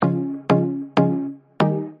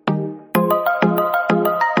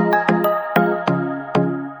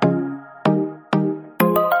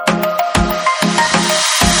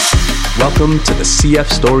Welcome to the CF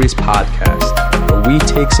Stories podcast, where we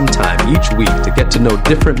take some time each week to get to know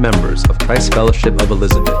different members of Christ Fellowship of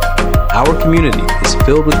Elizabeth. Our community is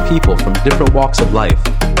filled with people from different walks of life,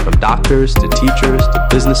 from doctors to teachers to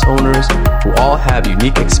business owners, who all have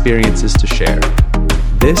unique experiences to share.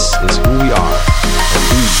 This is who we are, and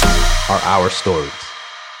these are our stories.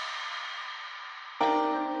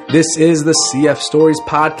 This is the CF Stories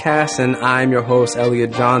podcast, and I'm your host,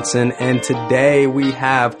 Elliot Johnson, and today we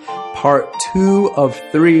have part 2 of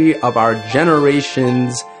 3 of our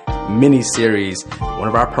Generations mini-series. One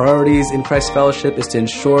of our priorities in Christ Fellowship is to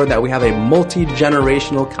ensure that we have a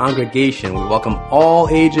multi-generational congregation. We welcome all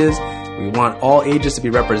ages. We want all ages to be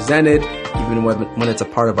represented, even when it's a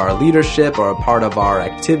part of our leadership or a part of our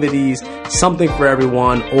activities. Something for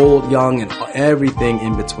everyone, old, young, and everything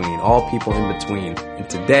in between, all people in between. And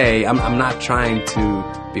today, I'm not trying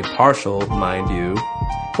to be partial, mind you,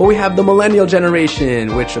 but we have the millennial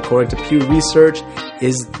generation, which according to Pew Research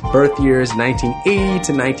is birth years 1980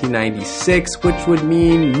 to 1996, which would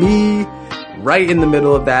mean me right in the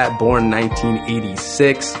middle of that, born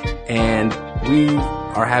 1986. And we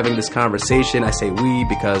are having this conversation. I say we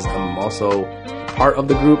because I'm also part of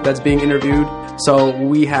the group that's being interviewed. So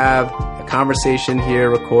we have a conversation here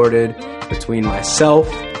recorded between myself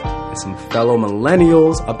and some fellow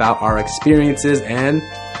millennials about our experiences, and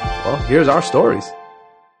well, here's our stories.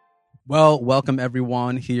 Well, welcome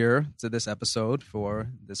everyone here to this episode for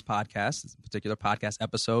this podcast, this particular podcast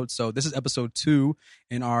episode. So this is episode 2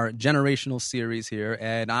 in our generational series here,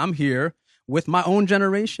 and I'm here with my own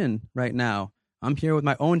generation right now. I'm here with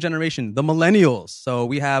my own generation, the millennials. So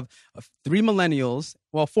we have 4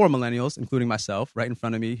 millennials, including myself, right in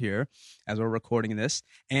front of me here as we're recording this.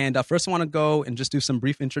 And first I want to go and just do some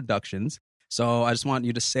brief introductions. So I just want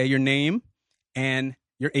you to say your name and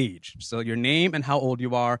your age. So your name and how old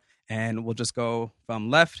you are, and we'll just go from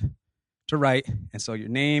left to right. And so your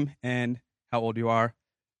name and how old you are.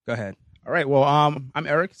 Go ahead. All right. Well, I'm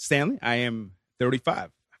Eric Stanley. I am 35. I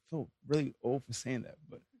feel really old for saying that,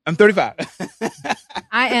 but I'm 35.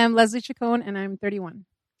 I am Leslie Chacon, and I'm 31.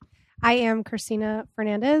 I am Christina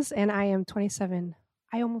Fernandez, and I am 27.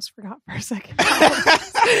 I almost forgot for a second.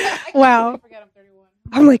 Wow.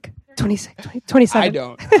 I'm like 26, 27. I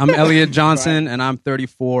don't. I'm Elliot Johnson, and I'm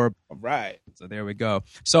 34. All right. So there we go.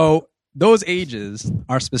 So those ages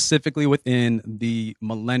are specifically within the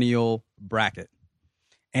millennial bracket.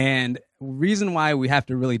 And the reason why we have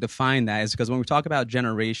to really define that is because when we talk about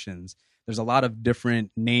generations, there's a lot of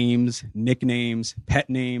different names, nicknames, pet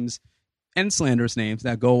names, and slanderous names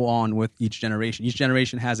that go on with each generation. Each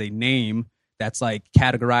generation has a name that's like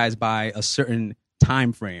categorized by a certain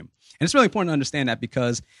time frame. And it's really important to understand that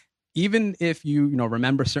because even if you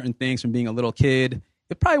remember certain things from being a little kid,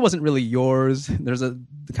 it probably wasn't really yours. There's a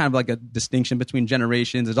kind of like a distinction between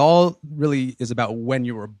generations. It all really is about when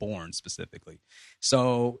you were born specifically.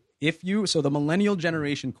 So the millennial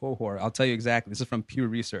generation cohort, I'll tell you exactly, this is from Pew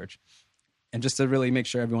Research, and just to really make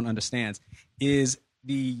sure everyone understands, is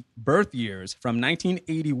the birth years from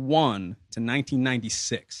 1981 to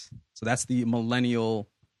 1996. So that's the millennial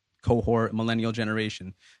cohort, millennial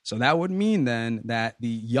generation. So that would mean then that the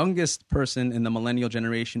youngest person in the millennial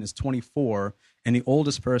generation is 24 and the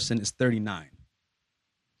oldest person is 39.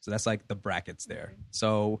 So that's like the brackets there.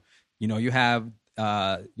 So, you have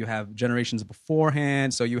generations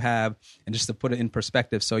beforehand. So you have, and just to put it in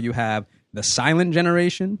perspective, so you have the silent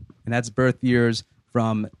generation, and that's birth years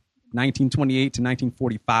from 1928 to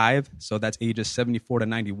 1945. So that's ages 74 to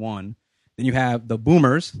 91. Then you have the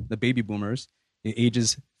boomers, the baby boomers,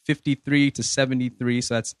 ages 53 to 73.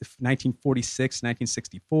 So that's 1946,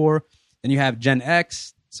 1964. Then you have Gen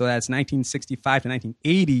X. So that's 1965 to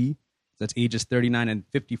 1980. So that's ages 39 and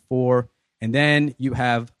 54. And then you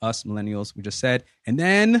have us millennials, we just said. And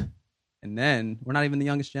then we're not even the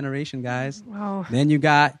youngest generation, guys. Wow. Then you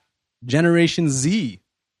got Generation Z.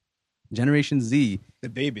 Generation Z. The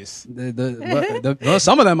babies. Well,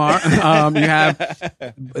 some of them are. You have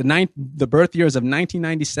the birth years of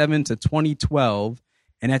 1997 to 2012,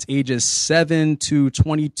 and that's ages 7 to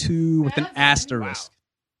 22 with an asterisk. Wow.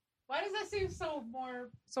 Why does that seem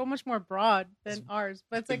so much more broad than ours?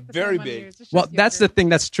 But it's like the very same big. years. Well, that's the thing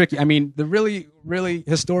that's tricky. I mean, the really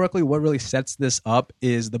historically, what really sets this up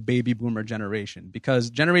is the baby boomer generation, because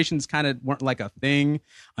generations kind of weren't like a thing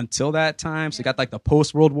until that time. So you got like the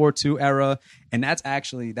post World War II era, and that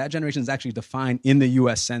generation is actually defined in the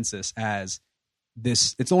U.S. Census as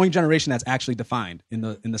this. It's the only generation that's actually defined in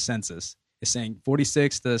the census. It's saying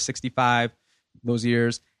 46 to 65, those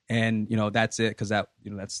years, and that's it, because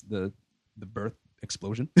that's the birth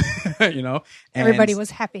explosion, you know. And Everybody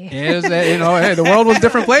was happy. it was, you know, hey, the world was a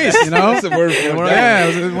different place, you know. That's the word for it. Yeah,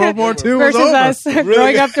 it was, World War II was Versus over. us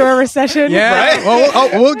growing up through a recession. Yeah, Right?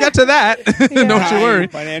 well, we'll get to that. Don't you worry.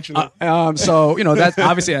 Financially. So you know that's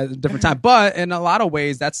obviously a different time, but in a lot of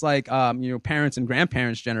ways that's like you know, parents and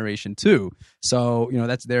grandparents' generation too. So you know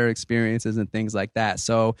that's their experiences and things like that.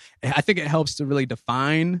 So I think it helps to really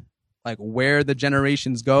define like where the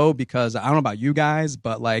generations go, because I don't know about you guys,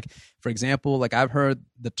 but like for example, like I've heard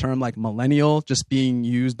the term like millennial just being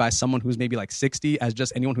used by someone who's maybe like 60 as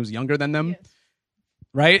just anyone who's younger than them. Yes.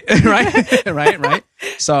 Right. right.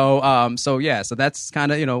 So yeah, so that's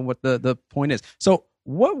kind of, you know, what the point is. So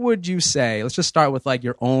what would you say, let's just start with like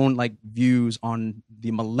your own like views on the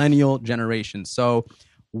millennial generation. So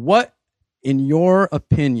what, in your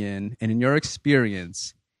opinion and in your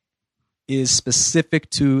experience, is specific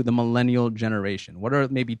to the millennial generation? What are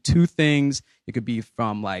maybe two things? It could be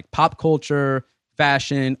from like pop culture,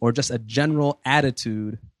 fashion, or just a general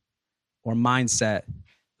attitude or mindset.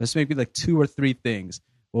 Let's maybe like two or three things.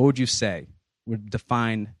 What would you say would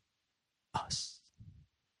define us?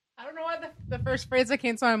 I don't know why the first phrase that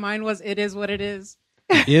came to my mind was "it is what it is."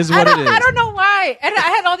 Is what it is. I don't know why. And I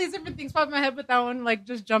had all these different things pop in my head, but that one like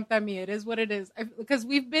just jumped at me. It is what it is. Because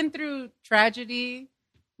we've been through tragedy,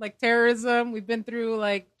 like terrorism. We've been through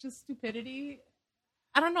like just stupidity.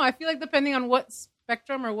 I don't know. I feel like depending on what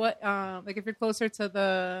spectrum or what, like if you're closer to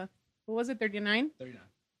the, what was it, 39? 39.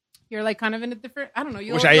 You're like kind of in a different, I don't know.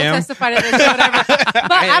 You'll Which I am. testify to this or whatever.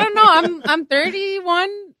 But I don't know. I'm 31.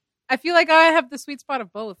 I feel like I have the sweet spot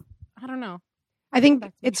of both. I don't know. I think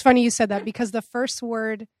it's funny you said that, because the first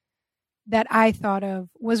word that I thought of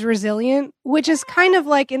was resilient, which is kind of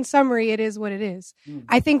like, in summary, it is what it is.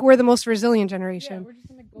 I think we're the most resilient Yeah, generation. we're just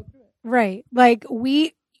going to go through it. Right. Like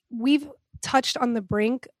we've touched on the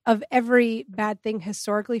brink of every bad thing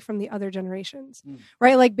historically from the other generations.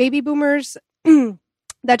 Right? Like baby boomers,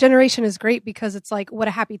 that generation is great because it's like, what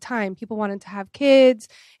a happy time. People wanted to have kids.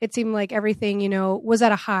 It seemed like everything, you know, was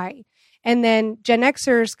at a high. And then Gen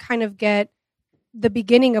Xers kind of get the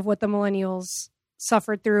beginning of what the millennials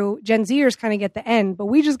suffered through. Gen Zers kind of get the end, but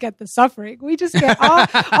we just get the suffering. We just get all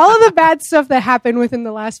of the bad stuff that happened within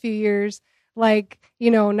the last few years, like,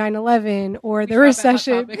 you know, 9/11 or the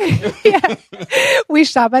recession. Yeah. We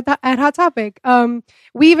shop at Hot Topic.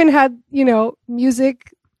 We even had, you know,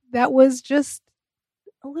 music that was just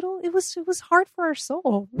a little, it was hard for our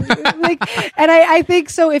soul. Like, and I think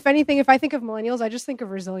so. If anything, if I think of millennials, I just think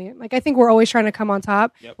of resilient. Like, I think we're always trying to come on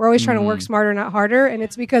top. Yep. We're always trying to work smarter, not harder. And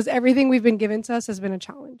it's because everything we've been given to us has been a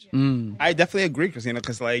challenge. I definitely agree, Christina,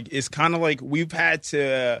 because like it's kind of like we've had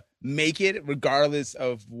to make it regardless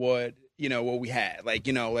of what, you know, what we had. Like,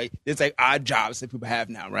 you know, like it's like odd jobs that people have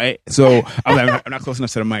now, right? So I'm not close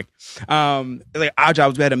enough to the mic. Like odd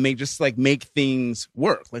jobs we had to make things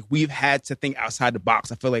work. Like we've had to think outside the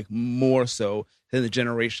box. I feel like more so than the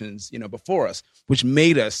generations, you know, before us, which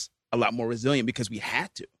made us a lot more resilient because we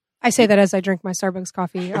had to. I say that as I drink my Starbucks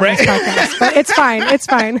coffee on Right. this podcast, but it's fine. It's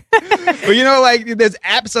fine. But you know, like there's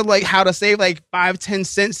apps of like how to save like 5-10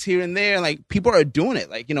 cents here and there. Like people are doing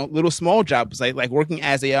it. Like, you know, little small jobs, like working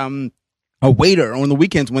as a waiter on the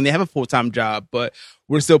weekends when they have a full-time job, but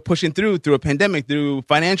we're still pushing through a pandemic, through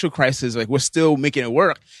financial crisis. Like we're still making it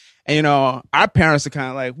work. And, you know, our parents are kind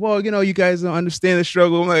of like, well, you know, you guys don't understand the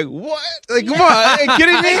struggle. I'm like, what? Like, come on, are you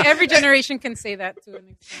kidding me? Like, every generation can say that to an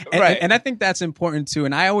extent. And, and I think that's important too.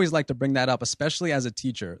 And I always like to bring that up, especially as a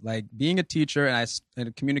teacher. Like being a teacher, and I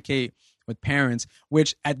communicate with parents,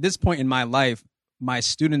 which at this point in my life, my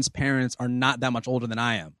students' parents are not that much older than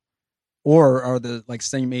I am, or are the like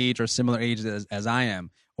same age or similar age as I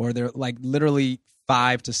am, or they're like literally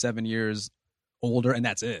 5 to 7 years older, and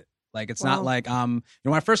that's it. Like it's not like you know,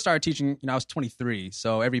 when I first started teaching, you know, I was 23,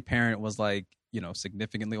 so every parent was like, you know,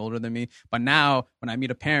 significantly older than me. But now when I meet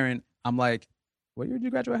a parent, I'm like, what year did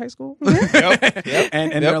you graduate high school? Yep.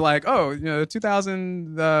 And they're like, oh, you know,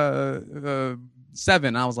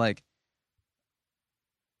 2007. I was like,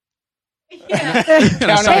 Yeah.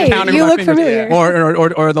 Hey, you look familiar.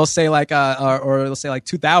 Or they'll say like or they'll say like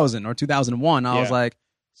 2000 or 2001. I was Yeah. like,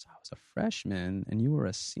 so I was a freshman and you were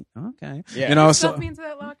a senior. Okay, Yeah. you know, Stuff so me into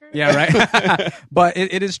that locker. yeah, right. But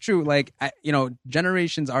it is true. Like you know,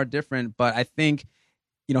 generations are different, but I think,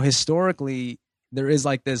 you know, historically there is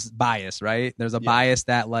like this bias, right? There's a bias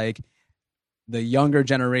that like the younger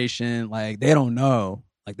generation, like they don't know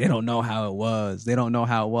how it was. They don't know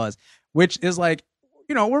how it was, which is like,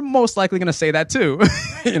 you know, we're most likely going to say that too,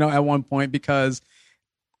 you know, at one point, because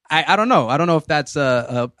I don't know. I don't know if that's I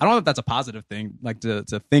don't know if that's a positive thing, like to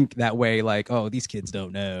think that way, like, oh, these kids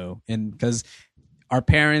don't know. And because our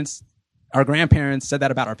parents, our grandparents said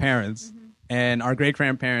that about our parents. And our great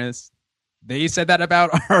grandparents, they said that about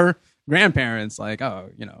our grandparents. Like, oh,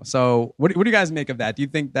 you know. So what do you guys make of that? Do you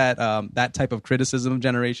think that that type of criticism of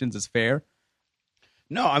generations is fair?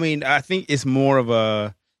 No, I mean, I think it's more of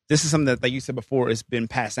a, this is something that, like you said before, it's been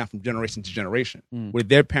passed down from generation to generation, where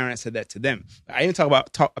their parents said that to them. I even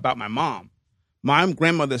talk about my mom. My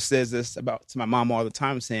grandmother says this to my mom all the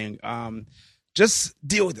time, saying, just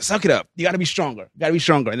deal with it. Suck it up. You got to be stronger. You got to be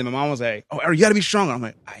stronger. And then my mom was like, oh, Eric, you got to be stronger. I'm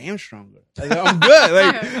like, I am stronger. I'm good.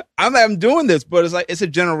 Like, I'm doing this. But it's like, it's a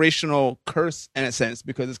generational curse in a sense,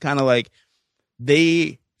 because it's kind of like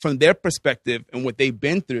from their perspective and what they've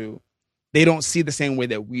been through, they don't see the same way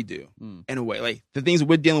that we do in a way. Like the things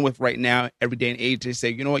we're dealing with right now, every day and age, they say,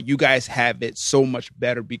 you know what, you guys have it so much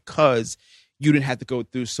better because you didn't have to go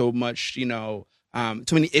through so much, too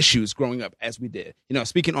many issues growing up as we did.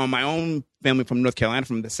 Speaking on my own family from North Carolina,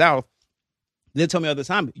 from the South, they tell me all the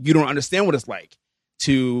time, you don't understand what it's like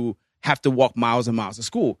to have to walk miles and miles to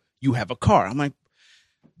school. You have a car. I'm like,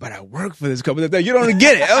 but I work for this company. You don't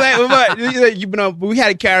get it. But we had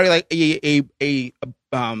to carry like a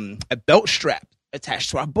belt strap attached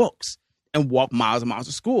to our books and walk miles and miles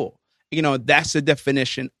to school. That's the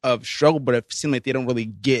definition of struggle, but it seems like they don't really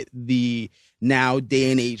get the now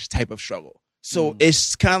day and age type of struggle. So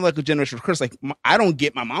it's kind of like a generational curse. Like I don't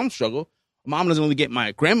get my mom's struggle. Mom doesn't really get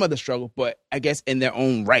my grandmother's struggle, but I guess in their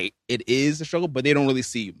own right, it is a struggle, but they don't really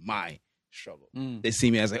see my struggle. They see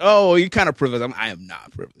me as like, oh, you're kind of privileged. I am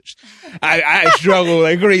not privileged. I struggle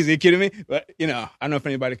like crazy. You kidding me? But, I don't know if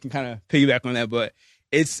anybody can kind of piggyback on that, but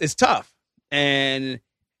it's tough. And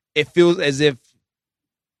it feels as if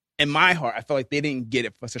in my heart, I felt like they didn't get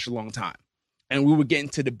it for such a long time. And we would get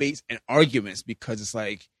into debates and arguments because it's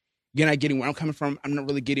like, you're not getting where I'm coming from. I'm not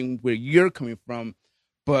really getting where you're coming from.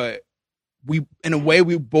 But in a way,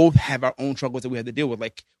 we both have our own struggles that we have to deal with.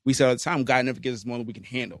 Like we said all the time, God never gives us more than we can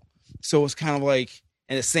handle. So it's kind of like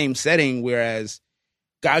in the same setting, whereas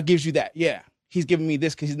God gives you that. Yeah, he's giving me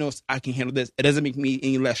this because he knows I can handle this. It doesn't make me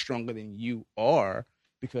any less stronger than you are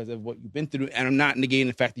because of what you've been through. And I'm not negating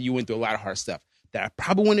the fact that you went through a lot of hard stuff that I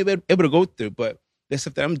probably wouldn't be able to go through. But there's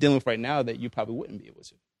stuff that I'm dealing with right now that you probably wouldn't be able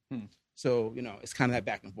to. So, it's kind of that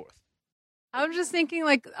back and forth. I was just thinking,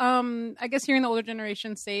 like, I guess hearing the older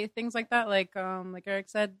generation say things like that, like Eric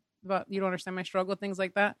said, about you don't understand my struggle, things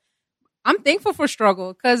like that. I'm thankful for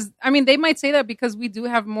struggle because, they might say that because we do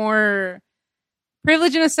have more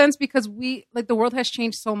privilege in a sense because the world has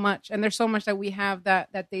changed so much and there's so much that we have that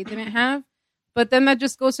they didn't have. But then that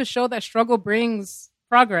just goes to show that struggle brings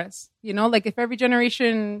progress, like if every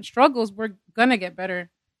generation struggles, we're going to get better,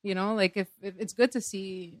 like if it's good to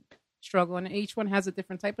see struggle and each one has a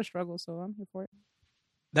different type of struggle. So I'm here for it.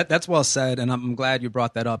 That's well said. And I'm glad you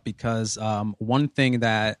brought that up because one thing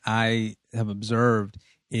that I have observed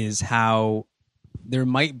is how there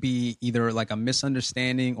might be either like a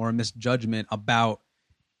misunderstanding or a misjudgment about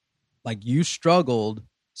like you struggled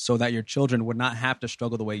so that your children would not have to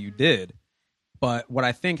struggle the way you did. But what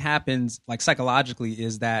I think happens like psychologically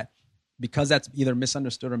is that because that's either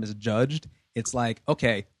misunderstood or misjudged, it's like,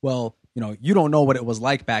 okay, well, you don't know what it was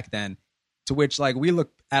like back then. To which like we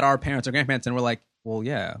look at our parents or grandparents and we're like, well,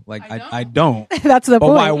 yeah, like I don't. That's the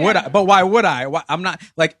point. Why would I? But why would I? I'm not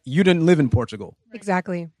like you didn't live in Portugal.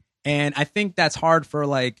 Exactly. And I think that's hard for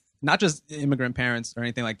like not just immigrant parents or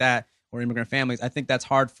anything like that or immigrant families. I think that's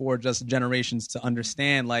hard for just generations to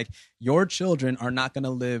understand. Like your children are not going to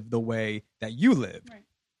live the way that you lived, right.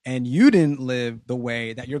 And you didn't live the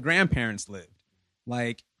way that your grandparents lived.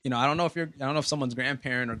 Like I don't know if someone's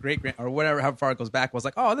grandparent or great grand or whatever, how far it goes back, was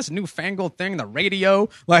like, oh, this newfangled thing, the radio.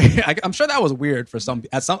 Like I'm sure that was weird for some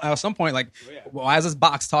at some point. Like, why is this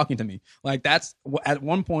box talking to me? Like that's at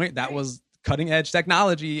one point that was cutting edge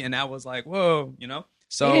technology, and that was like, whoa,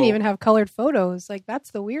 So they didn't even have colored photos. Like that's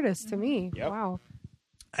the weirdest to me. Yep. Wow.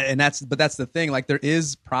 And that's the thing. Like there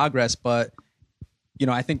is progress, but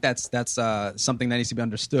I think that's something that needs to be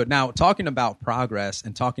understood. Now, talking about progress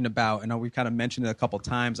and talking about, I know we've kind of mentioned it a couple of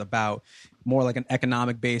times about more like an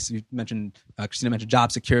economic base. You mentioned, Christina mentioned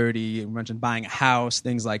job security. You mentioned buying a house,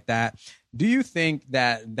 things like that. Do you think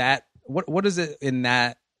that what is it in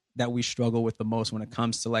that we struggle with the most when it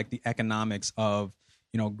comes to like the economics of,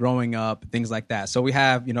 growing up, things like that? So we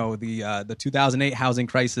have, the 2008 housing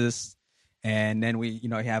crisis. And then we,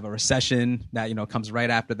 have a recession that, comes right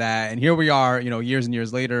after that. And here we are, years and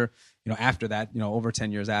years later, after that, over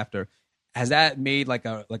 10 years after. Has that made like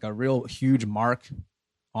a real huge mark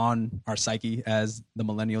on our psyche as the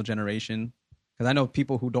millennial generation? Because I know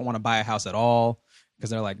people who don't want to buy a house at all because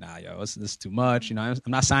they're like, nah, this is too much. I'm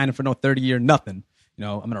not signing for no 30-year nothing.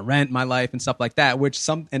 I'm going to rent my life and stuff like that,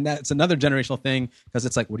 and that's another generational thing, because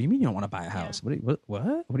it's like, what do you mean you don't want to buy a house? What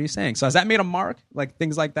are you saying? So has that made a mark, like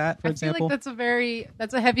things like that, for example? I feel like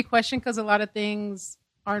that's a heavy question, because a lot of things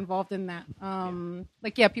are involved in that.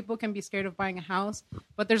 People can be scared of buying a house,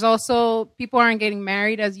 but there's also people aren't getting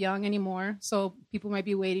married as young anymore, so people might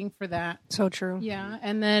be waiting for that. So true. Yeah,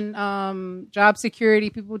 and then job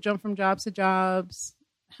security, people jump from jobs to jobs.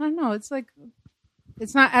 I don't know. It's like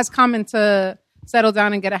it's not as common to settle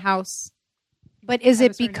down and get a house. But is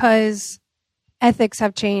it because ethics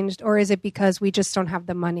have changed, or is it because we just don't have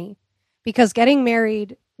the money? Because getting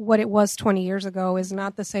married, what it was 20 years ago, is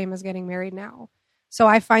not the same as getting married now. So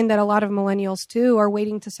I find that a lot of millennials too are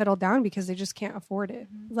waiting to settle down because they just can't afford it.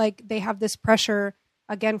 Mm-hmm. Like they have this pressure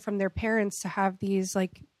again from their parents to have these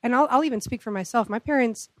and I'll even speak for myself. My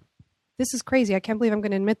parents, this is crazy. I can't believe I'm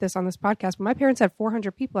going to admit this on this podcast, but my parents had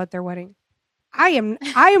 400 people at their wedding. Is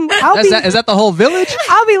that the whole village?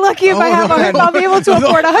 I'll be lucky if I'll be able to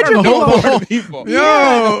afford 100 people.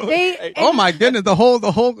 Yo, yeah. Oh my goodness, the whole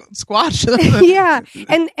squash. Yeah,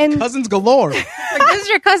 and cousins galore. This is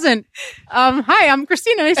your cousin. Hi, I'm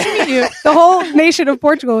Christina. Nice to meet you. The whole nation of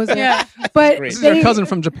Portugal was there. Yeah, but this is your cousin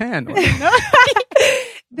from Japan.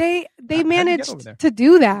 They managed to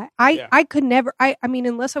do that. I could never. I mean,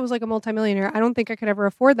 unless I was like a multimillionaire, I don't think I could ever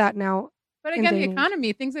afford that now. But again, the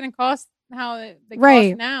economy, things didn't cost how they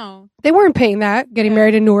cost now. They weren't paying that, getting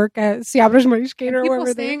married in Newark at Seabras Marisqueira or wherever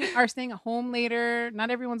are staying at home later. Not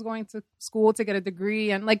everyone's going to school to get a degree,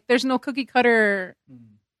 and there's no cookie cutter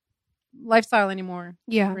lifestyle anymore.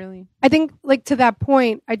 Yeah, really. I think to that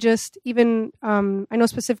point, I just even I know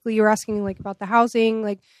specifically you were asking about the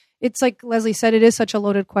housing. It's like Leslie said, it is such a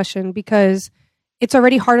loaded question because it's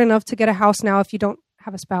already hard enough to get a house now if you don't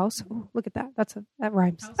have a spouse. Ooh, look at that. That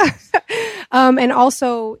rhymes. And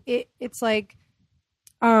also it's like,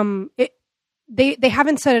 they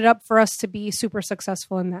haven't set it up for us to be super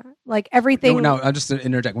successful in that. Everything. No, I'll just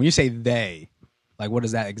interject. When you say they, what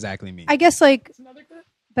does that exactly mean? I guess I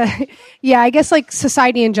guess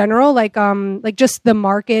society in general, just the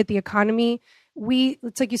market, the economy.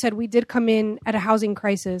 It's like you said, we did come in at a housing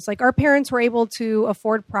crisis. Our parents were able to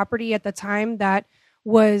afford property at the time that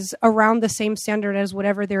was around the same standard as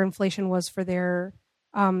whatever their inflation was for their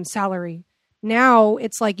salary. Now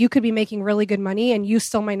it's you could be making really good money and you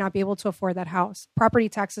still might not be able to afford that house. Property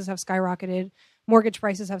taxes have skyrocketed. Mortgage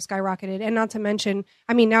prices have skyrocketed. And not to mention,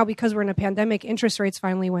 now because we're in a pandemic, interest rates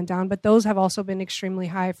finally went down, but those have also been extremely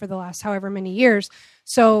high for the last however many years.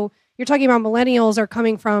 So you're talking about millennials are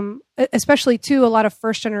coming from, especially to a lot of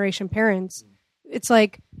first generation parents. It's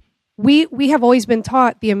we have always been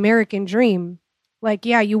taught the American dream.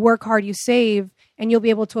 You work hard, you save, and you'll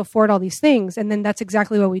be able to afford all these things. And then that's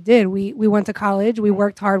exactly what we did. We went to college, we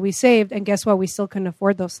worked hard, we saved, and guess what? We still couldn't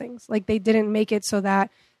afford those things. They didn't make it so that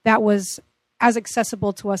was as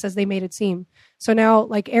accessible to us as they made it seem. So now,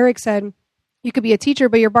 like Eric said, you could be a teacher,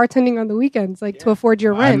 but you're bartending on the weekends, to afford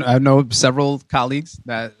your rent. I know several colleagues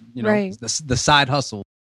that, right. the side hustle.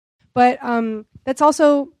 But that's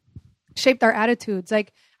also shaped our attitudes.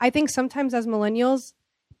 I think sometimes as millennials,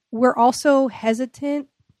 we're also hesitant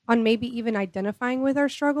on maybe even identifying with our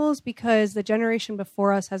struggles because the generation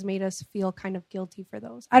before us has made us feel kind of guilty for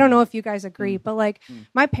those. I don't know if you guys agree, but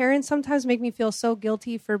my parents sometimes make me feel so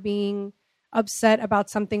guilty for being upset about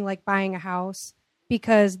something like buying a house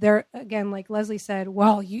because they're, again, like Leslie said,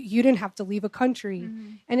 well, you didn't have to leave a country.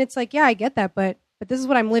 Mm-hmm. And it's yeah, I get that, but this is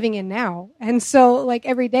what I'm living in now. And so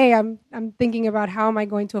every day I'm thinking about how am I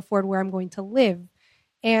going to afford where I'm going to live?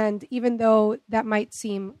 And even though that might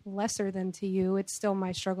seem lesser than to you, it's still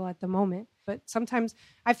my struggle at the moment. But sometimes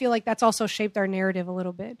I feel that's also shaped our narrative a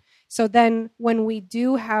little bit. So then when we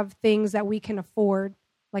do have things that we can afford,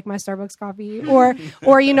 like my Starbucks coffee, or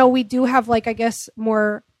we do have I guess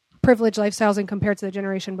more privileged lifestyles in compared to the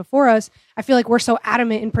generation before us, I feel we're so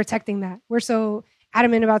adamant in protecting that. We're so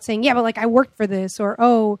adamant about saying, yeah, but I worked for this, or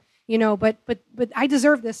but I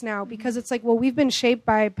deserve this now, because it's well, we've been shaped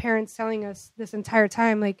by parents telling us this entire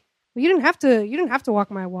time, well, you didn't have to walk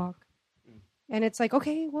my walk. And it's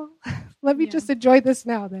okay, well, let me just enjoy this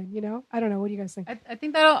now then, I don't know. What do you guys think? I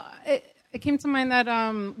think that it came to mind that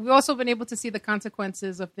we've also been able to see the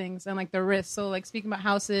consequences of things and the risks. So speaking about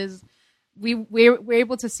houses, we're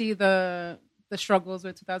able to see the struggles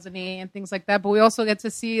with 2008 and things like that. But we also get to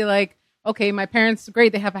see okay, my parents,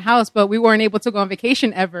 great, they have a house, but we weren't able to go on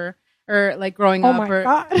vacation ever, or growing up. Oh my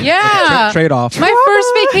God. Yeah. Trade-off. My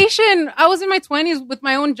first vacation, I was in my 20s with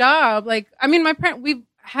my own job. My parents, we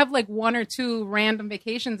have one or two random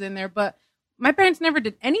vacations in there, but my parents never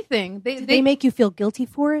did anything. Did they make you feel guilty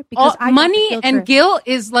for it? Because I got the money guilt and trip. guilt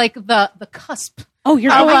is like the cusp. Oh,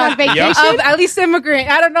 you're going on vacation? Of at least immigrant.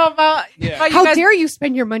 I don't know about you How guys. dare you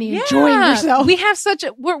spend your money enjoying yourself? We have such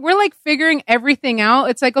a we're like figuring everything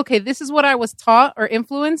out. It's like, okay, this is what I was taught or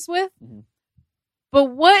influenced with. But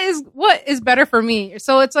what is better for me?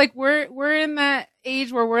 So it's like we're in that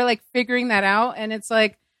age where we're like figuring that out, and it's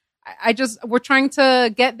like we're trying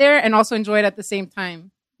to get there and also enjoy it at the same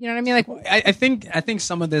time. You know what I mean? Like I think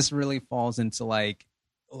some of this really falls into like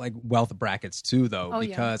wealth brackets too, though,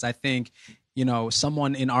 because I think, you know,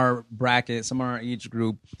 someone in our bracket, someone in our age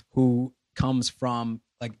group who comes from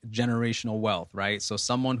like generational wealth, right? So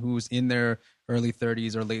someone who's in their early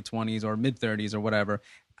 30s or late 20s or mid 30s or whatever,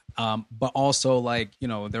 but also like, you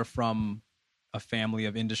know, they're from a family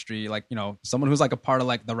of industry, like, you know, someone who's like a part of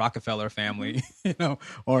like the Rockefeller family, you know,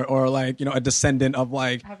 or like, you know, a descendant of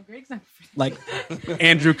like, I have a great example. Like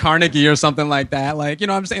Andrew Carnegie or something like that. Like, you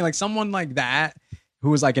know what I'm saying? Like someone like that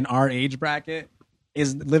who is like in our age bracket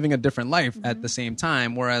is living a different life at the same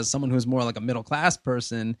time. Whereas someone who's more like a middle class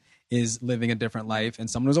person is living a different life, and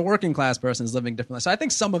someone who's a working class person is living a different life. So I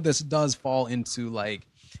think some of this does fall into like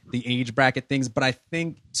the age bracket things, but I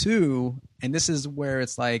think too, and this is where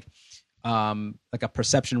it's like a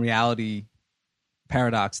perception reality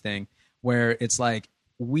paradox thing, where it's like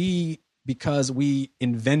because we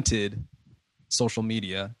invented social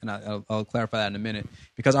media, and I'll clarify that in a minute,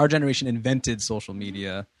 because our generation invented social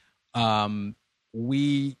media,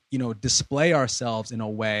 we, you know, display ourselves in a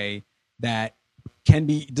way that can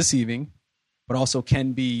be deceiving, but also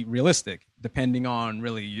can be realistic, depending on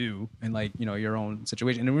really you and like, you know, your own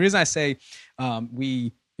situation. And the reason I say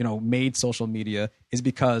we, you know, made social media is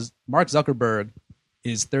because Mark Zuckerberg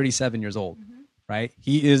is 37 years old. Right?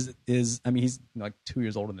 He is I mean, he's like 2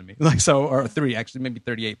 years older than me. Like, so, or 3, actually, maybe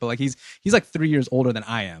 38, but like he's like 3 years older than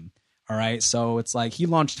I am. All right. So it's like he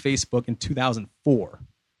launched Facebook in 2004.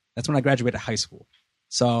 That's when I graduated high school.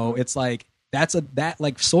 So it's like that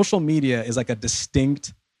like social media is like a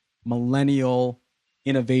distinct millennial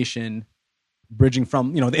innovation, bridging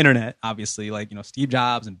from, you know, the internet, obviously, like, you know, Steve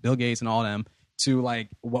Jobs and Bill Gates and all them, to like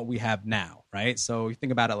what we have now, right? So you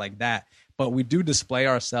think about it like that. But we do display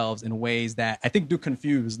ourselves in ways that I think do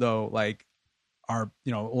confuse, though, like our,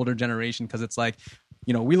 you know, older generation, because it's like,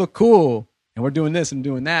 you know, we look cool and we're doing this and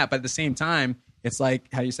doing that, but at the same time, it's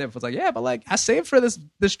like how you said, it's like, yeah, but like I saved for this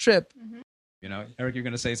trip. You know, Eric, you're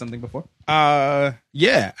gonna say something before?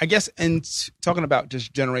 Yeah, I guess. And talking about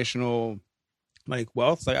just generational like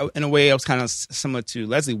wealth, like in a way, I was kind of similar to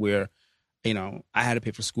Leslie, where, you know, I had to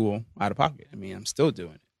pay for school out of pocket. I mean, I'm still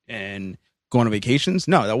doing it. And going on vacations,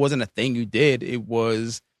 no, that wasn't a thing you did. It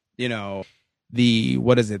was, you know, the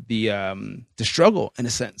struggle, in a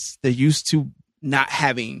sense. They're used to not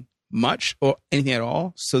having much or anything at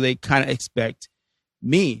all, so they kind of expect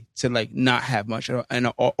me to like not have much or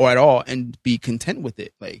at all and be content with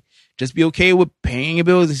it. Like, just be okay with paying your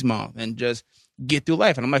bills this month and just get through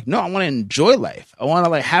life. And I'm like, no, I want to enjoy life. I want to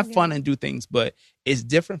like have fun and do things, but it's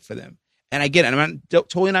different for them. And I get it. I'm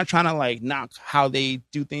totally not trying to like knock how they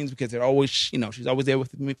do things, because they're always, you know, she's always there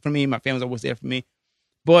for me. My family's always there for me.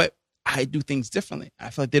 But I do things differently. I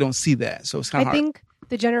feel like they don't see that. So it's kind of hard. I think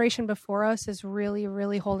the generation before us is really,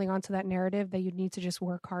 really holding on to that narrative that you need to just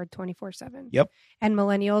work hard 24/7. Yep. And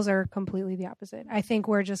millennials are completely the opposite. I think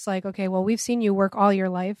we're just like, okay, well, we've seen you work all your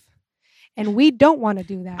life, and we don't want to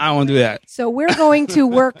do that. I don't want to do that. So we're going to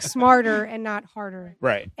work smarter and not harder.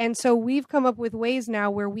 Right. And so we've come up with ways now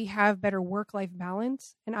where we have better work-life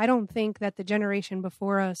balance. And I don't think that the generation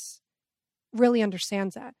before us really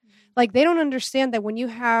understands that. Like, they don't understand that when you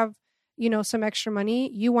have, you know, some extra money,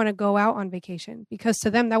 you want to go out on vacation, because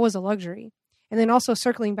to them that was a luxury. And then also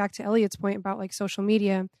circling back to Elliot's point about like social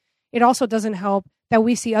media, it also doesn't help that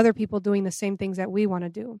we see other people doing the same things that we want to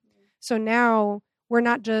do. So now we're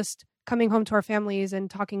not just coming home to our families and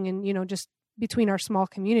talking in, you know, just between our small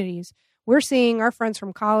communities. We're seeing our friends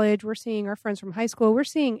from college. We're seeing our friends from high school. We're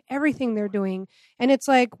seeing everything they're doing. And it's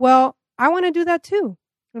like, well, I want to do that too.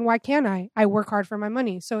 And why can't I? I work hard for my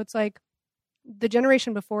money. So it's like the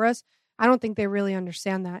generation before us, I don't think they really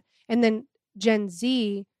understand that. And then Gen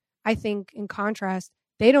Z, I think in contrast,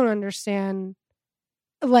 they don't understand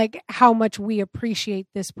like how much we appreciate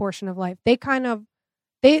this portion of life. They kind of,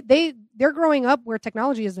 they're growing up where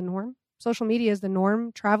technology is the norm. Social media is the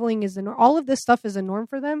norm. Traveling is the norm. All of this stuff is a norm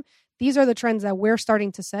for them. These are the trends that we're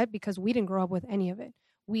starting to set because we didn't grow up with any of it.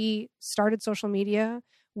 We started social media.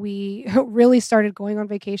 We really started going on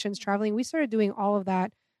vacations, traveling. We started doing all of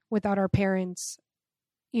that without our parents,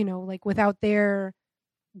 you know, like without their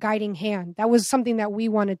guiding hand. That was something that we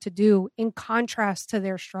wanted to do in contrast to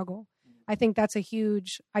their struggle. I think that's a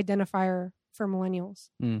huge identifier for millennials.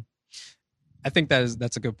 I think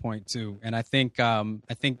that's a good point too, and I think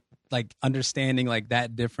like understanding like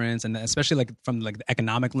that difference, and especially like from like the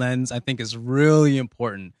economic lens, I think is really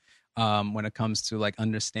important when it comes to like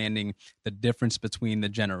understanding the difference between the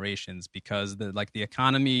generations, because the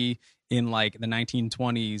economy in like the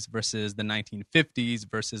 1920s versus the 1950s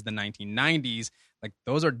versus the 1990s, like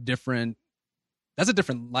those are different. That's a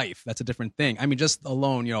different life. That's a different thing. I mean, just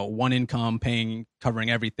alone, one income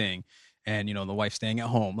covering everything. And, the wife staying at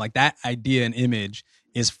home, like that idea and image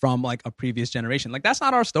is from like a previous generation. Like, that's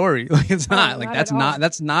not our story. Like, it's not like,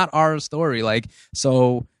 that's not our story. Like,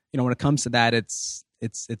 so, when it comes to that, it's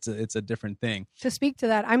a different thing. To speak to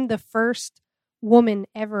that, I'm the first woman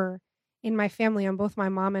ever in my family on both my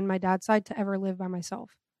mom and my dad's side to ever live by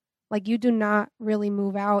myself. Like, you do not really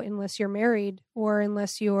move out unless you're married, or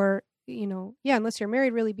unless you're, unless you're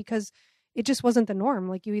married, really, because it just wasn't the norm.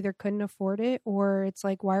 Like, you either couldn't afford it, or it's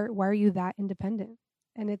like, why are you that independent?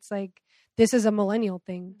 And it's like, this is a millennial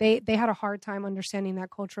thing. They had a hard time understanding that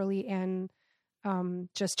culturally and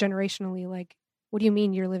just generationally. Like, what do you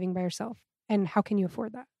mean you're living by yourself? And how can you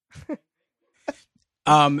afford that?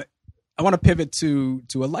 I want to pivot to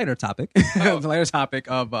a lighter topic, the lighter topic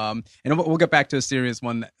of, and we'll get back to a serious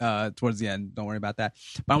one towards the end. Don't worry about that.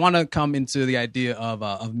 But I want to come into the idea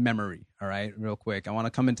of memory. All right, real quick. I want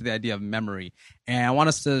to come into the idea of memory, and I want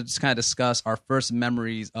us to just kind of discuss our first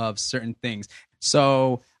memories of certain things.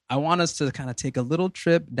 So I want us to kind of take a little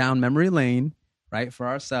trip down memory lane, right, for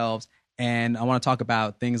ourselves. And I want to talk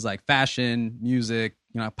about things like fashion, music,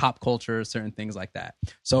 pop culture, certain things like that.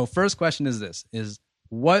 So first question is this: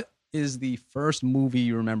 what is the first movie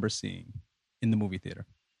you remember seeing in the movie theater?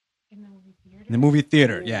 In the movie theater? In the movie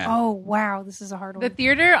theater, yeah. Oh, wow. This is a hard one. The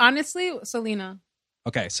theater, honestly, Selena.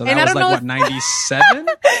 Okay, so that was like, what, 97?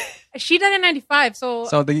 She died in 95, so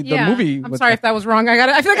the movie... I'm sorry if that was wrong. I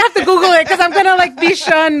feel like I have to Google it, because I'm going to like be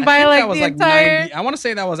shunned by like the entire... 90, I want to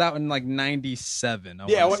say that was out in like 97.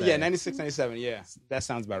 96, 97, yeah. That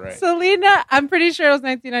sounds about right. Selena, I'm pretty sure it was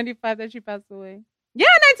 1995 that she passed away. Yeah,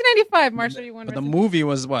 1995, March 31. But the movie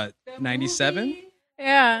was what, 97?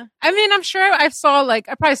 Yeah. I mean, I'm sure I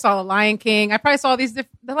probably saw The Lion King. I probably saw The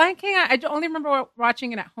Lion King, I only remember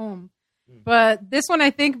watching it at home. But this one, I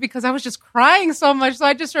think, because I was just crying so much, so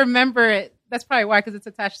I just remember it. That's probably why, because it's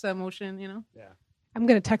attached to emotion, Yeah. I'm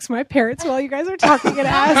going to text my parents while you guys are talking and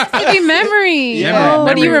ask. Maybe memory. Yeah,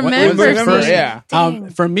 what do you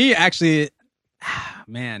remember? For me, actually,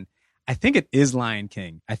 man, I think it is Lion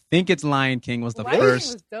King. I think it's Lion King was the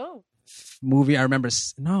first movie I remember.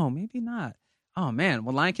 No, maybe not. Oh, man.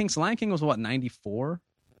 Well, Lion King was what, 94?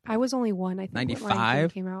 I was only one, I think.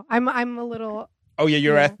 95 came out. I'm a little... Oh, yeah,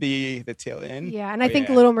 you're at the tail end? Yeah, and I think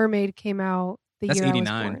Little Mermaid came out the year 89.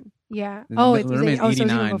 I was born. Yeah. Oh, it was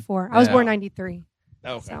 89. Before. I was born 93.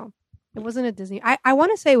 Oh, okay. So it wasn't a Disney. I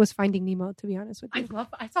want to say it was Finding Nemo, to be honest with you.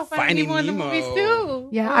 I saw Finding Nemo in the movies too.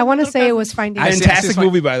 Yeah, I want to say it was Finding Nemo. Fantastic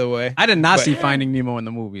movie, by the way. I did not see Finding Nemo in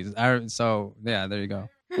the movies. So, yeah, there you go.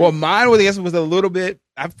 Well, mine was a little bit,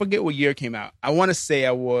 I forget what year it came out. I want to say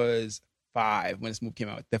I was 5 when this movie came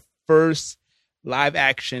out. The first live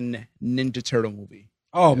action Ninja Turtle movie.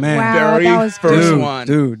 Oh, man. Wow, very that was first one.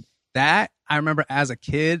 Dude, that I remember as a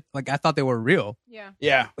kid, like I thought they were real.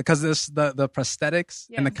 Yeah. Because the prosthetics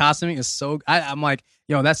and the costuming is so. I'm like,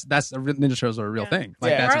 that's Ninja Turtles are a real thing.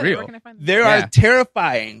 Like that's real. They are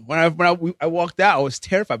terrifying. When I walked out, I was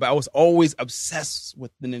terrified, but I was always obsessed with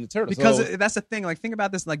the Ninja Turtles. Because that's the thing. Like think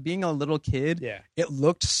about this. Like being a little kid, it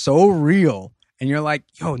looked so real. And you're like,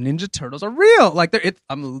 yo, Ninja Turtles are real. Like,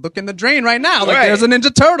 I'm looking the drain right now. Like, there's a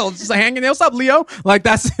Ninja Turtle. It's just like hanging. What's up, Leo? Like,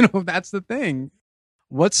 that's the thing.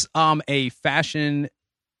 What's a fashion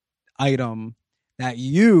item that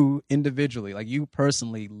you individually, like you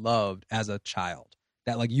personally loved as a child?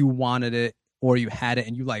 That like you wanted it or you had it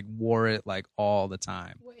and you like wore it like all the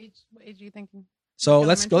time? What age are you thinking? So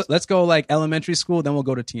let's go like elementary school, then we'll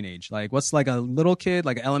go to teenage. Like what's like a little kid,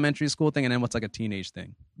 like an elementary school thing, and then what's like a teenage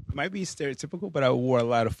thing? Might be stereotypical, but I wore a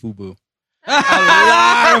lot of FUBU.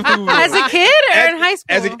 As a kid or in high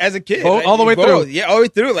school? As a kid. All the way through. Yeah, all the way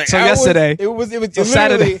through. Like so yesterday. It was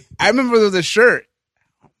Saturday. I remember there was a shirt.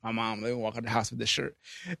 My mom let me walk out the house with this shirt.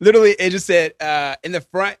 Literally, it just said in the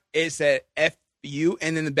front it said F-U,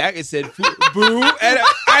 and in the back it said boo. And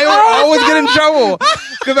I would always get in trouble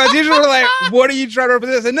because my teachers were like, "What are you trying to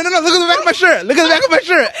represent?" I said, "No, look at the back of my shirt. Look at the back of my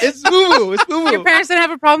shirt. It's boo. It's boo." Your parents didn't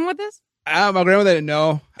have a problem with this? My grandmother didn't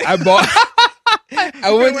know. I bought.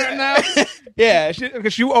 I wouldn't wear it now. Yeah,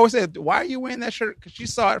 because she always said, "Why are you wearing that shirt?" Because she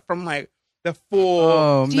saw it from like the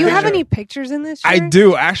full. Do you have any pictures in this shirt? I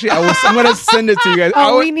do actually. I'm gonna send it to you guys.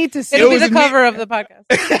 We need to see. It'll be the cover of the podcast.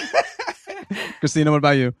 Christina, what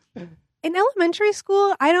about you? in elementary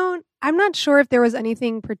school, I'm not sure if there was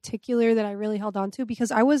anything particular that I really held on to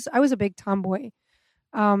because I was a big tomboy.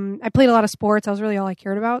 I played a lot of sports. I was really all I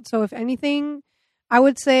cared about. So if anything, I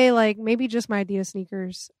would say like maybe just my Adidas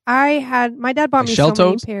sneakers. My dad bought Like me shell so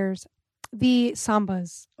many toes? pairs. The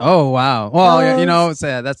Sambas. Oh wow. Well, you know, Those- so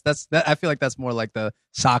yeah, that's that. I feel like that's more like the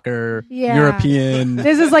soccer Yeah. European.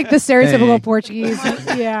 This is like the stereotypical Hey. Portuguese.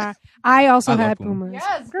 Yeah. I also I love had Pumas. Pumas.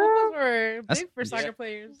 Yes, Girl. Pumas were That's- big for soccer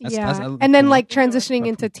players. That's- Yeah. I- And then Puma. like transitioning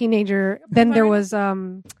into teenager, then there was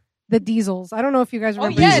the Diesels. I don't know if you guys Oh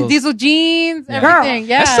remember. yeah, Diesels. diesel jeans, Yeah. everything.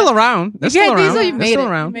 Yeah, That's still around. That's If you still had around. Diesel, you That's made still it.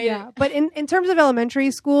 around. You made Yeah, it. but in terms of elementary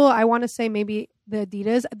school, I want to say maybe the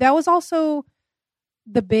Adidas. That was also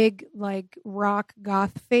the big like rock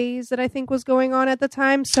goth phase that I think was going on at the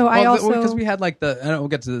time. So I also because we had like we'll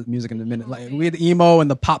get to the music in a minute. Like we had emo and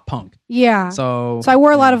the pop punk. yeah. So So I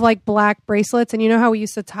wore a lot of like black bracelets, and you know how we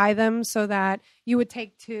used to tie them so that you would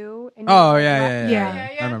take two. And you Oh would, yeah, like, yeah, Yeah.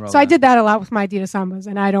 I remember. all So I that. did that a lot with my Adidas Sambas,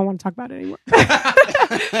 and I don't want to talk about it anymore.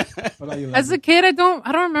 What about you, As Leslie? a kid, I don't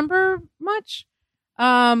remember much.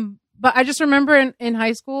 But I just remember in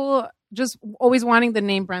high school just always wanting the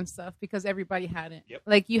name brand stuff because everybody had it. Yep.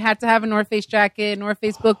 Like you had to have a North Face jacket, North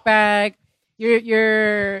Face book bag. You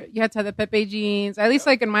had to have the Pepe jeans. At least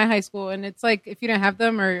like in my high school, and it's like if you didn't have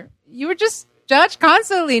them or you were just judged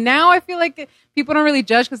constantly. Now I feel like people don't really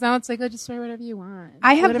judge because now it's like, oh, just wear whatever you want.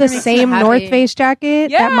 I have Whatever the makes you same happy. North Face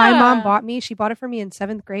jacket that my Yeah. mom bought me. She bought it for me in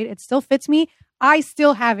 7th grade. It still fits me. I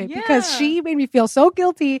still have it because Yeah. she made me feel so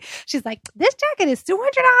guilty. She's like, this jacket is $200.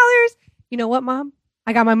 You know what, Mom?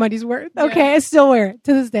 I got my money's worth. Yeah. Okay, I still wear it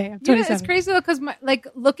to this day. I'm You know, 27. it's crazy though, because like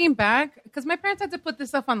looking back, because my parents had to put this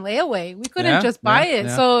stuff on layaway. We couldn't Yeah, just buy yeah, it.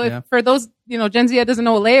 yeah, So yeah. if, for those, Gen Z that doesn't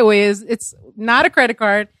know what layaway is, it's not a credit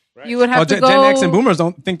card. Right. You would have to Gen, go. Gen X and Boomers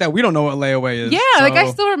don't think that we don't know what layaway is. Yeah, like I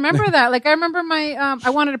so- still remember that. Like I remember my, I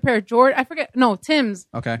wanted a pair of Jordan. I forget. No, Tim's.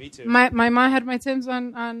 Okay. Me too. My mom had my Tim's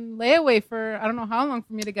on layaway for I don't know how long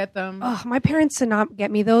for me to get them. Oh, my parents did not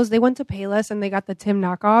get me those. They went to Payless and they got the Tim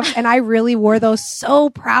knockoff, and I really wore those so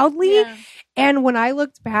proudly. Yeah. And when I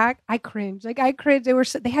looked back, I cringed. Like I cringed.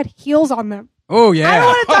 They had heels on them, Oh yeah. I don't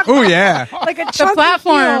wanna talk Oh yeah. like a chunky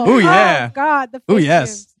platform. heel. Ooh, yeah. Oh God. The Oh fit yes.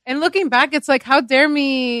 Tims. And looking back, it's like, how dare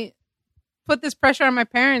me put this pressure on my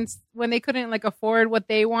parents when they couldn't like afford what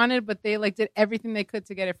they wanted, but they like did everything they could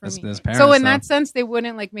to get it for me. That's parents, So in though. that sense, they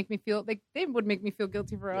wouldn't like make me feel like they would make me feel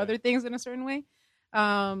guilty for other things in a certain way.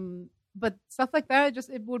 But stuff like that,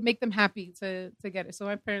 it would make them happy to get it. So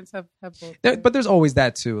my parents have both. But there's always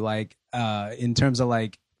that too. Like in terms of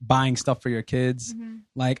like buying stuff for your kids. Mhm.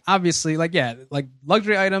 Like obviously, like yeah, like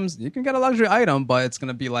luxury items, you can get a luxury item, but it's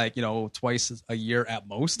gonna be like, twice a year at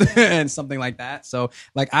most and something like that. So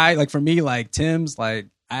like for me, like Tim's, like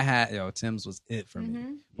I had Tim's was it for me.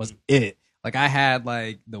 Mhm. Was it. Like I had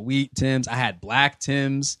like the wheat Tim's, I had black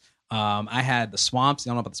Tim's, I had the swamps.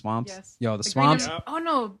 You don't know about the swamps? Yes. The The swamps. green and- oh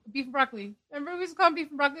no, beef and broccoli. Remember we used to call them beef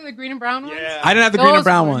and broccoli, the green and brown ones? Yeah. I didn't have the green and Those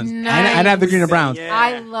brown were ones. I nice. didn't have the green and browns. Yeah.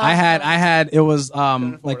 I love. I had it was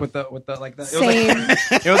Couldn't like afford with the like the Same.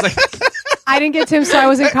 it was like I didn't get Tim's, so I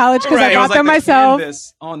was in college because right, I it was got them like the myself.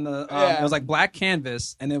 canvas on the Yeah. it was like black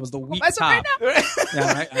canvas and it was the wheat That's top. right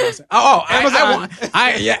Yeah, right.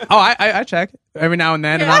 I check every now and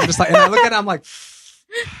then, and I'm just like, and I look at it, I'm like,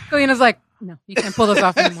 Kalina's like, no, you can't pull those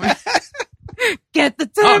off anymore. Get the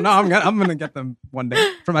Tim's. oh no, I'm gonna get them one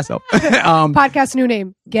day for myself. Podcast new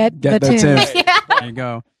name. Get the Tim's. Tim's. Yeah. There you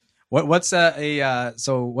go. What's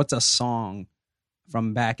what's a song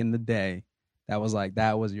from back in the day that was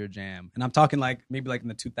your jam? And I'm talking like maybe like in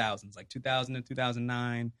the 2000s, like 2000 and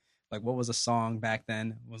 2009. Like what was a song back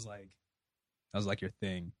then was like your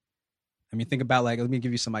thing? I mean, think about let me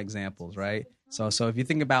give you some examples, right? So if you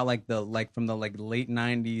think about from the late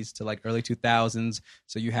 90s to like early 2000s,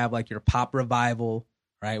 so you have like your pop revival,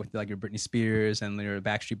 right, with like your Britney Spears and your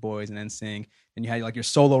Backstreet Boys and NSYNC. And you had like your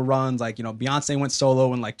solo runs, like Beyonce went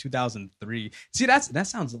solo in like 2003. See, that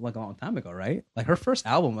sounds like a long time ago, right? Like her first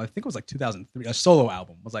album, I think it was like 2003. A solo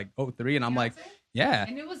album was like 03, and I'm like, yeah.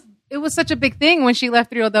 And it was such a big thing when she left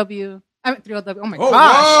 3LW. I mean 3LW. Oh my Oh,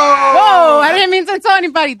 gosh. whoa. Whoa! I didn't mean to tell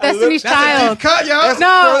anybody. Destiny's Child. Cut, yo.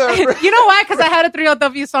 No, you know why? Because I had a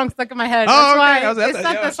 3LW song stuck in my head. Oh, That's okay. why. It's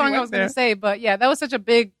not yeah, the she song I went was going there. to say, but yeah, that was such a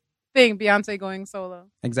big thing. Beyonce going solo.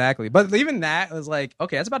 Exactly. But even that was like,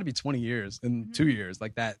 okay, that's about to be 20 years in 2 years.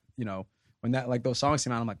 Like that, when that like those songs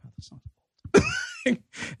came out, I'm like, oh, those songs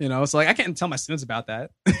are old. So like I can't tell my students about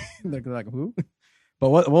that. They're like, who? But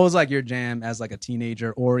what was like your jam as like a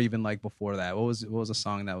teenager or even like before that? What was a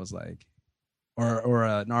song that was like or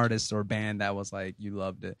an artist or band that was like you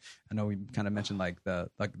loved it? I know we kind of mentioned like the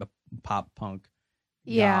pop punk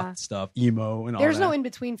Yeah. goth stuff, emo, and all There's that. no in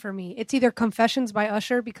between for me. It's either Confessions by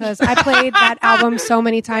Usher, because I played that album so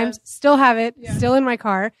many times, still have it, still in my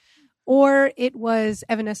car, or it was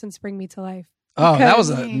Evanescence Bring Me to Life. Oh, that was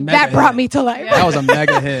a Because mega that brought hit. me to life. That was a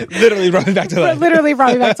mega hit. Literally brought me back to life. Literally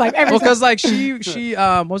brought me back to life. Every Well, time. because like she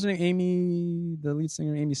wasn't it Amy, the lead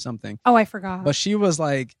singer, Amy something, Oh, I forgot. but she was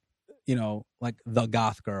like, you know, like the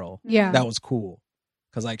goth girl. yeah. That was cool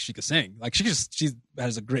because like she could sing, like she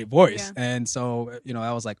has a great voice, Yeah. and so you know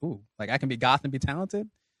I was like, ooh, like I can be goth and be talented.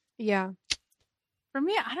 Yeah. For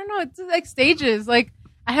me, I don't know. It's like stages. Like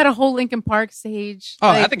I had a whole Linkin Park stage. Oh,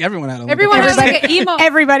 like, I think everyone had a everyone has like an emo.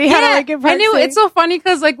 Everybody had a Linkin Park I knew sing. it's so funny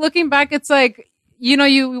because like looking back, it's like you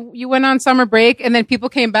went on summer break and then people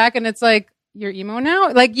came back and it's like you're emo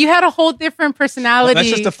now. Like you had a whole different personality. Let's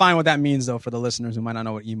just define what that means though for the listeners who might not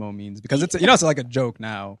know what emo means, because it's it's like a joke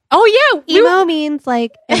now. oh yeah, Emo means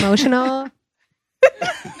like emotional.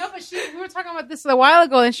 No, but we were talking about this a while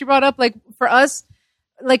ago, and she brought up like for us,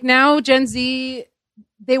 like now Gen Z,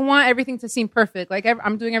 they want everything to seem perfect. Like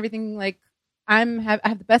I'm doing everything like I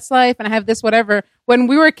have the best life and I have this whatever. When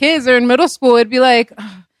we were kids or in middle school, it'd be like,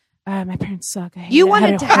 oh, my parents suck. I hate You it. I had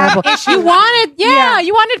wanted it to have horrible. issues. You wanted, Yeah.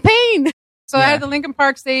 you wanted pain. So I Yeah. had the Linkin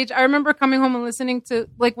Park stage. I remember coming home and listening to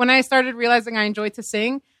like when I started realizing I enjoyed to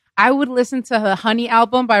sing. I would listen to the Honey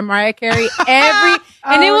album by Mariah Carey and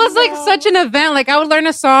it was like such an event. Like I would learn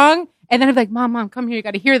a song and then I'd be like, Mom, come here, you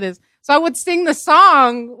got to hear this. So I would sing the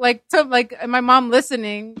song like to like my mom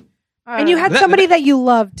listening. And you had Did that- somebody that you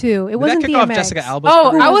loved too. It Did wasn't that kick off DMX. Jessica Alba's Oh,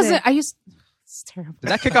 career? I was wasn't. it? I used. It's terrible. Did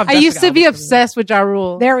that kick off? I used Jessica to be Alba's career? obsessed with Ja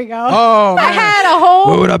Rule. There we go. Oh, I man. had a whole.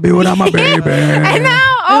 What would I be without my baby? And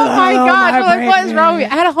now, oh my Oh, gosh, my we're like, what is wrong with me?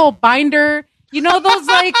 baby. I had a whole binder. You know those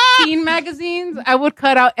like teen magazines? I would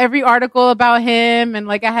cut out every article about him, and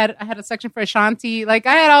like I had a section for Ashanti. Like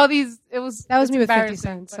I had all these. It was That was it's me with 50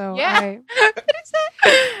 embarrassing, Cent. but So yeah,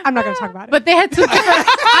 I'm not going to talk about it. But they had two different.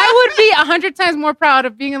 I would be 100 times more proud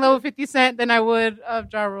of being in love with 50 Cent than I would of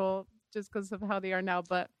Ja Rule, just because of how they are now.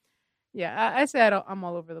 But yeah, I said I'm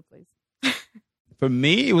all over the place. For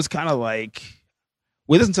me, it was kind of like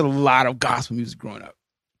we listened to a lot of gospel music growing up.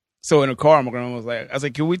 So in the car, my grandma was like, I was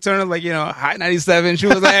like, can we turn it like, Hot 97? She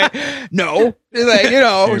was like, no.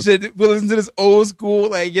 It's like, we listen to this old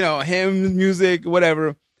school, like, hymn music,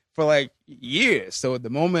 whatever, for like years. So at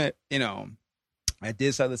the moment, I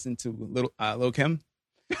did start listening to Lil Kim.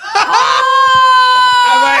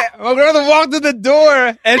 I'm like, my grandmother walked in the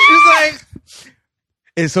door and she's like,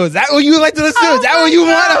 and so is that what you like to listen to? Is that what you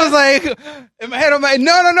want? I was like, in my head, I'm like,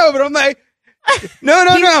 no. But I'm like,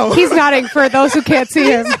 no. He's nodding for those who can't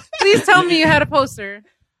see him. Please tell me you had a poster.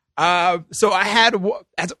 So I had,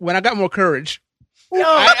 when I got more courage, No,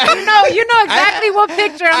 you know exactly what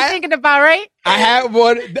picture I'm thinking about, right? I had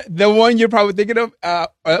one, the one you're probably thinking of.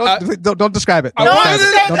 Don't describe it.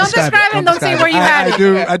 Don't describe it. Don't say where you had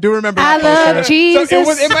it. I do remember. I that love poster. Jesus. So it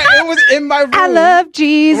was in my room. I love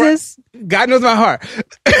Jesus. God knows my heart.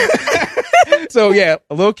 So yeah,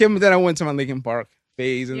 Lil Kim. Then I went to my Linkin Park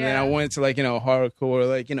phase, and then I went to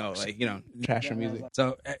hardcore, trasher music.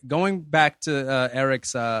 So going back to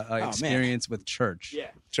Eric's experience with church. Yeah,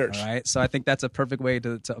 church. All right. So I think that's a perfect way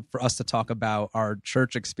for us to talk about our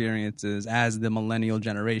church experiences as the millennial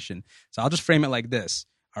generation. So I'll just frame it like this.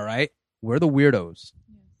 All right. We're the weirdos.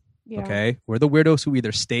 Yeah. Okay. We're the weirdos who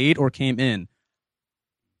either stayed or came in.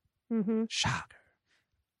 Mm-hmm. Shocker.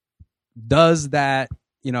 Does that,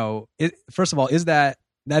 first of all, is that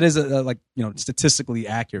is statistically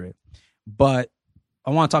accurate, but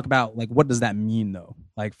I want to talk about like, what does that mean though?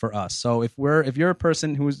 Like for us. So if you're a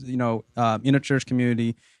person who's, in a church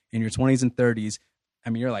community in your 20s and 30s, I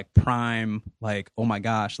mean, you're like prime, like, oh my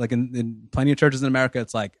gosh, like in plenty of churches in America,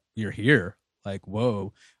 it's like, you're here, like,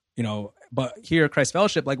 whoa, but here at Christ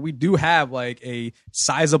Fellowship, like we do have like a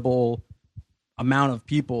sizable amount of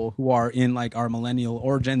people who are in like our millennial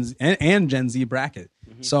or Gen Z and Gen Z bracket.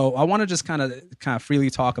 Mm-hmm. So I want to just kind of freely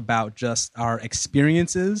talk about just our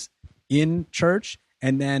experiences in church.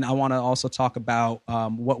 And then I want to also talk about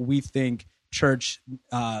what we think church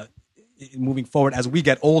moving forward as we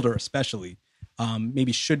get older, especially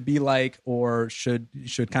maybe should be like, or should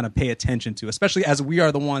kind of pay attention to, especially as we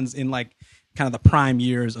are the ones in like kind of the prime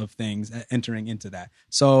years of things entering into that.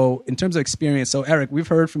 So in terms of experience, so Eric, we've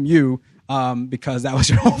heard from you because that was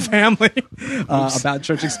your whole family about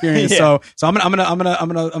church experience. Yeah. So I'm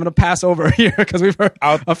gonna pass over here because we've heard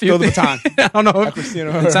a few things. Time. I don't know.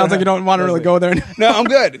 It sounds like you don't want to really go there. No, I'm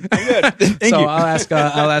good. Thank you.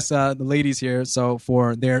 I'll ask the ladies here. So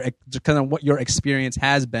for their kind of what your experience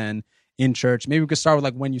has been in church? Maybe we could start with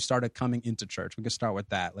like when you started coming into church. We could start with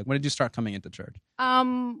that. Like, when did you start coming into church?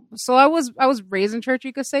 So I was raised in church,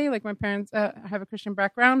 you could say. Like my parents have a Christian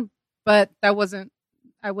background, but that wasn't.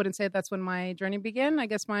 I wouldn't say that's when my journey began. I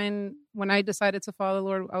guess when I decided to follow the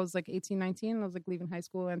Lord, I was like 18, 19. I was like leaving high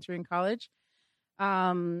school, entering college.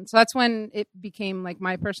 So that's when it became like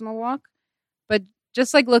my personal walk. But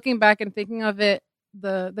just like looking back and thinking of it,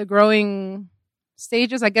 the growing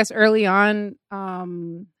stages, I guess early on,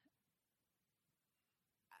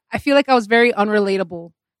 I feel like I was very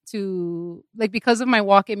unrelatable to, like, because of my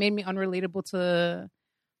walk, it made me unrelatable to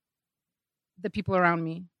the people around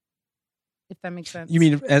me, if that makes sense. You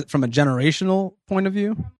mean from a generational point of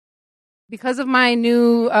view? Because of my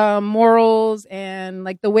new morals and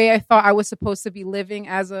like the way I thought I was supposed to be living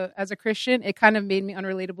as a Christian, it kind of made me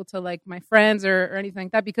unrelatable to like my friends or anything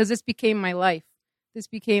like that, because this became my life. This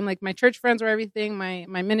became like my church friends were everything, my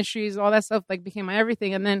ministries, all that stuff like became my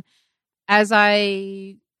everything. And then as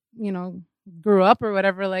I, grew up or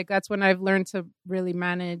whatever, like that's when I've learned to really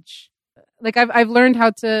manage. Like I've learned how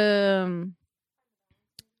to,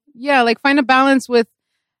 like find a balance with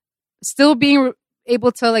still being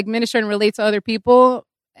able to like minister and relate to other people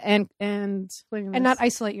and not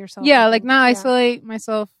isolate yourself. Yeah, like not isolate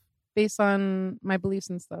myself based on my beliefs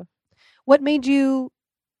and stuff. What made you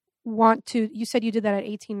want to, you said you did that at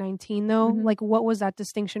 18, 19 though. Mm-hmm. Like what was that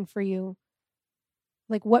distinction for you?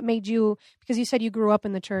 Like what made you, because you said you grew up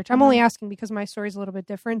in the church. I'm only asking because my story is a little bit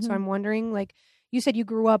different. So I'm wondering, like you said you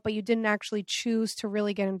grew up, but you didn't actually choose to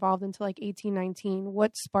really get involved until like 18, 19.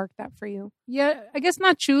 What sparked that for you? Yeah, I guess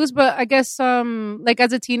not choose, but I guess like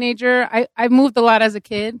as a teenager, I moved a lot as a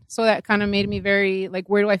kid. So that kind of made me very like,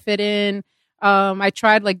 where do I fit in? I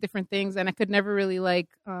tried like different things and I could never really like,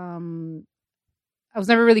 I was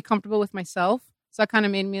never really comfortable with myself. So that kind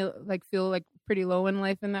of made me like feel like pretty low in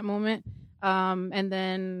life in that moment. And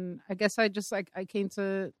then I guess I just like, I came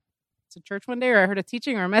to church one day, or I heard a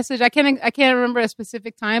teaching or a message. I can't remember a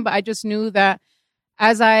specific time, but I just knew that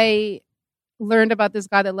as I learned about this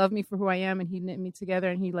God that loved me for who I am, and he knit me together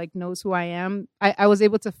and he like knows who I am, I was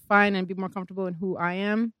able to find and be more comfortable in who I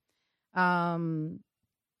am.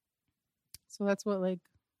 So that's what like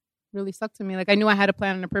really stuck to me. Like I knew I had a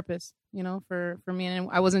plan and a purpose, for me, and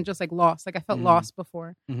I wasn't just like lost. Like I felt lost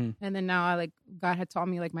before, and then now I like God had taught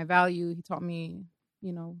me like my value. He taught me,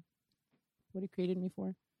 what he created me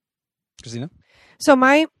for. Christina? So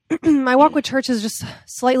my my walk with church is just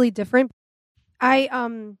slightly different.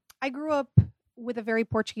 I grew up with a very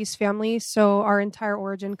Portuguese family, so our entire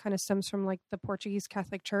origin kind of stems from like the Portuguese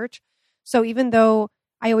Catholic Church. So even though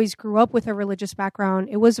I always grew up with a religious background,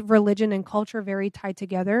 it was religion and culture very tied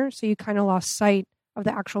together. So you kind of lost sight of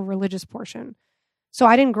the actual religious portion. So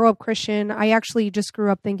I didn't grow up Christian. I actually just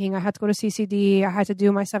grew up thinking I had to go to CCD, I had to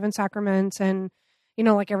do my 7 sacraments, and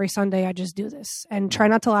like every Sunday I just do this and try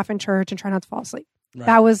not to laugh in church and try not to fall asleep. Right.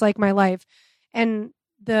 That was like my life. And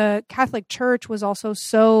the Catholic Church was also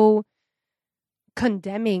so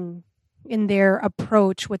condemning in their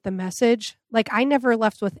approach with the message. Like I never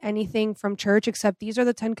left with anything from church except these are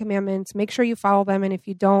the 10 commandments. Make sure you follow them. And if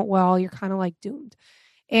you don't, well, you're kind of like doomed.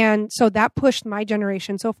 And so that pushed my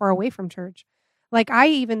generation so far away from church. Like I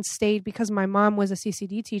even stayed because my mom was a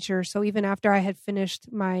CCD teacher. So even after I had finished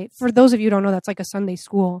for those of you who don't know, that's like a Sunday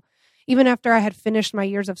school. Even after I had finished my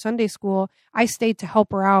years of Sunday school, I stayed to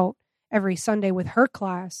help her out every Sunday with her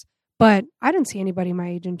class. But I didn't see anybody my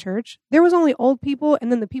age in church. There was only old people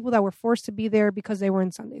and then the people that were forced to be there because they were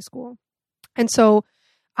in Sunday school. And so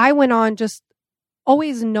I went on just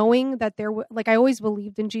always knowing that I always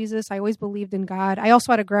believed in Jesus. I always believed in God. I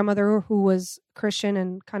also had a grandmother who was Christian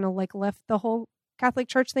and kind of like left the whole Catholic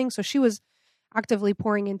Church thing. So she was actively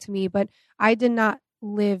pouring into me, but I did not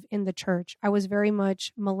live in the church. I was very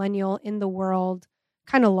much millennial in the world,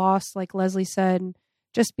 kind of lost, like Leslie said,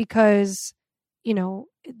 just because,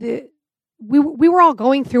 we were all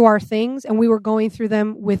going through our things and we were going through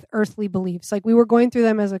them with earthly beliefs. Like we were going through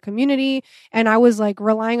them as a community, and I was like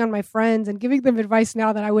relying on my friends and giving them advice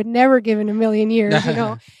now that I would never give in a million years,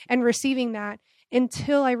 and receiving that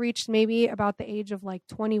until I reached maybe about the age of like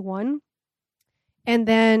 21. And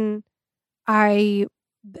then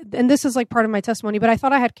and this is like part of my testimony, but I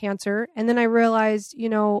thought I had cancer. And then I realized,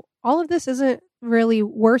 all of this isn't really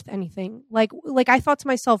worth anything. Like I thought to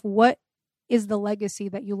myself, what is the legacy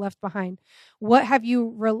that you left behind? What have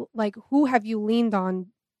you, who have you leaned on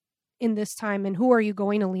in this time, and who are you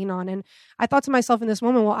going to lean on? And I thought to myself in this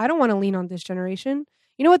moment, well, I don't want to lean on this generation.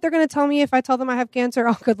 You know what they're going to tell me if I tell them I have cancer?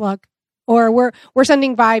 Oh, good luck. Or we're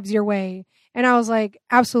sending vibes your way. And I was like,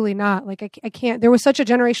 absolutely not. Like I can't. There was such a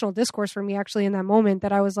generational discourse for me actually in that moment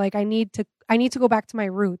that I was like, I need to go back to my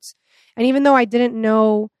roots. And even though I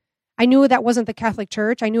I knew that wasn't the Catholic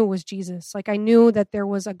Church. I knew it was Jesus. Like I knew that there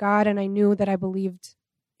was a God, and I knew that I believed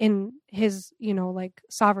in his, like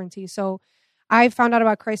sovereignty. So I found out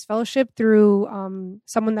about Christ Fellowship through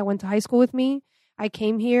someone that went to high school with me. I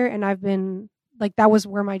came here, and I've been like, that was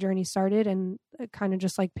where my journey started, and it kind of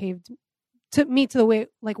just like paved to the way,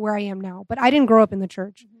 like where I am now. But I didn't grow up in the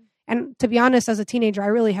church. And to be honest, as a teenager, I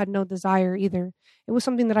really had no desire either. It was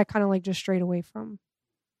something that I kind of like just strayed away from.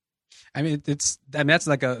 I mean, that's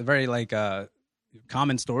like a very like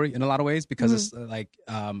common story in a lot of ways, because it's like,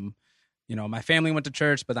 my family went to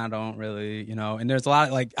church, but I don't really, and there's a lot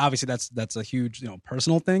of, like, obviously that's a huge,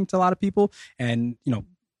 personal thing to a lot of people. And,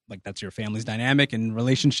 like that's your family's dynamic and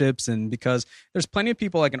relationships. And because there's plenty of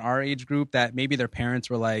people like in our age group that maybe their parents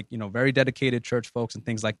were like, very dedicated church folks and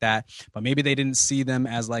things like that, but maybe they didn't see them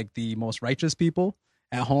as like the most righteous people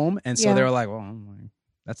at home. And so they were like, well,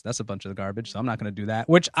 that's a bunch of garbage, so I'm not going to do that,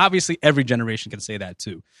 which obviously every generation can say that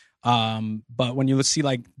too. But when you see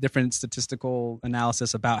like different statistical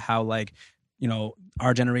analysis about how like,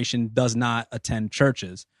 our generation does not attend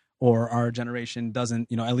churches, or our generation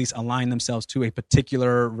doesn't, at least align themselves to a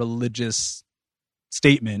particular religious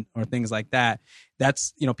statement or things like that,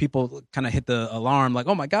 that's, people kind of hit the alarm like,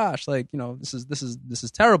 oh my gosh, like, this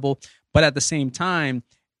is terrible. But at the same time,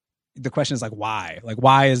 the question is like, why? Like,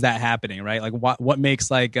 why is that happening, right? Like, what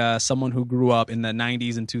makes like someone who grew up in the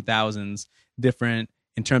 90s and 2000s different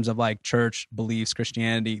in terms of like church beliefs,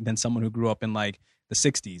 Christianity, than someone who grew up in like the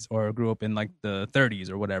 60s or grew up in like the 30s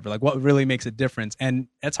or whatever? Like, what really makes a difference? And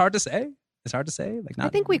it's hard to say. It's hard to say. Like, I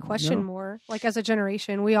think we question more. Like, as a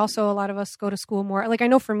generation, we also, a lot of us go to school more. Like, I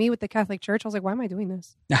know for me with the Catholic Church, I was like, why am I doing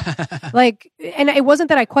this? Like, and it wasn't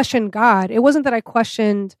that I questioned God. It wasn't that I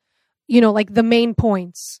questioned, like the main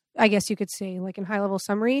points, I guess you could say, like in high level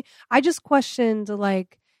summary. I just questioned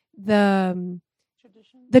like the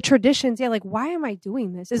traditions. Yeah. Like, why am I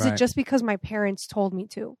doing this? Is it just because my parents told me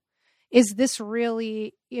to? Is this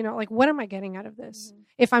really, like, what am I getting out of this?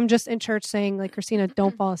 If I'm just in church saying like, Christina,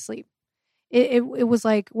 don't fall asleep. It was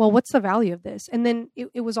like, well, what's the value of this? And then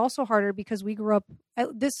it was also harder because we grew up,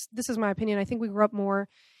 this is my opinion, I think we grew up more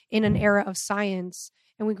in an era of science,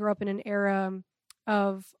 and we grew up in an era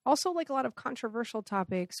of also like a lot of controversial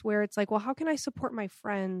topics where it's like, well, how can I support my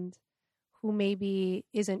friend who maybe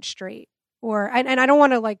isn't straight? Or, and I don't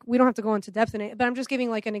want to like, we don't have to go into depth in it, but I'm just giving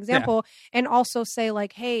like an example, and also say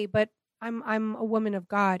like, hey, but I'm a woman of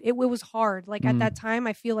God. It was hard. Like at that time,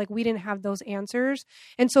 I feel like we didn't have those answers.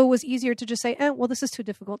 And so it was easier to just say, well, this is too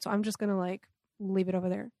difficult, so I'm just going to like leave it over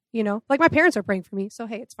there. Like my parents are praying for me, so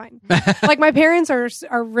hey, it's fine. Like my parents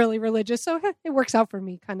are really religious, so it works out for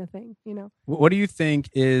me, kind of thing. What do you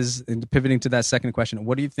think is, pivoting to that second question,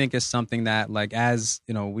 what do you think is something that, like, as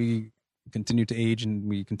we continue to age and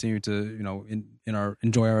we continue to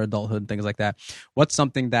enjoy our adulthood and things like that, what's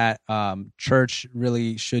something that church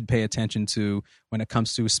really should pay attention to when it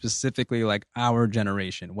comes to specifically like our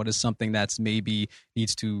generation? What is something that's maybe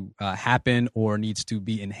needs to happen or needs to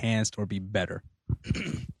be enhanced or be better?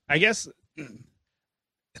 I guess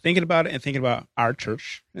thinking about it and thinking about our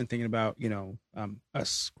church and thinking about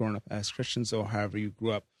us growing up as Christians, or however you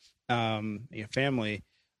grew up, your family,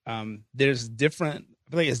 there's different,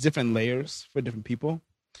 I feel like it's different layers for different people.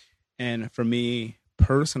 And for me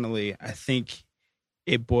personally, I think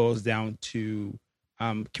it boils down to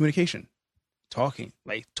communication, talking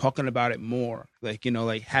about it more,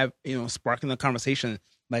 sparking the conversation,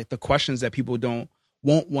 like the questions that people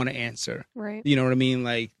won't want to answer. Right. You know what I mean?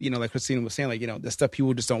 Like Christina was saying, like, the stuff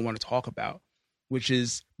people just don't want to talk about, which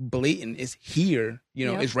is blatant. It's here,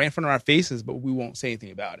 it's right in front of our faces, but we won't say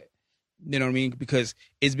anything about it. You know what I mean? Because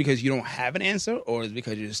you don't have an answer, or it's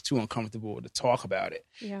because you're just too uncomfortable to talk about it.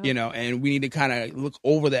 Yeah. And we need to kind of look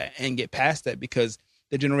over that and get past that, because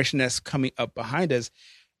the generation that's coming up behind us,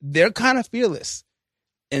 they're kind of fearless,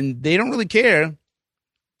 and they don't really care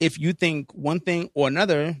if you think one thing or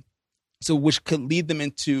another, so which could lead them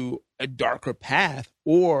into a darker path,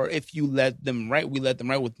 or if you let them right, we let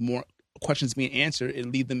them right with more questions being answered, it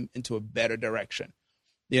lead them into a better direction.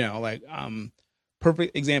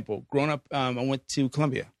 Perfect example. Growing up, I went to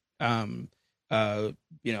Columbia.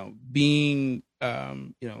 Being,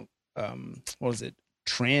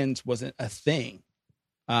 trans wasn't a thing,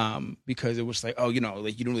 because it was like, you don't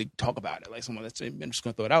really talk about it. Like someone that's, I'm just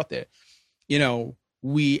going to throw it out there.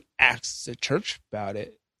 We asked the church about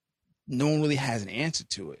it. No one really has an answer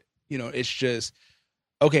to it. It's just,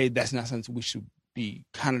 okay, that's not something we should be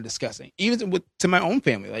kind of discussing. Even to my own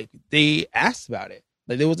family, like they asked about it.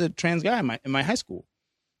 Like there was a trans guy in my high school.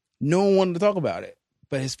 No one wanted to talk about it,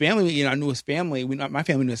 but his family, I knew his family. My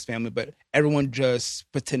family knew his family, but everyone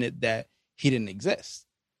just pretended that he didn't exist.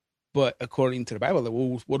 But according to the Bible,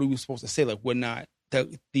 like, what are we supposed to say? Like, we're not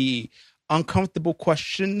the uncomfortable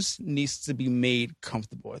questions needs to be made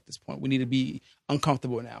comfortable at this point. We need to be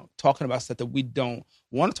uncomfortable now, talking about stuff that we don't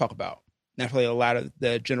want to talk about. And I feel like a lot of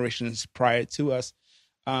the generations prior to us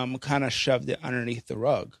kind of shoved it underneath the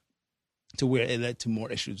rug to where it led to more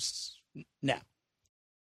issues now.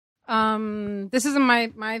 This isn't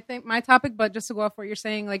my topic, but just to go off what you're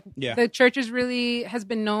saying, like the church has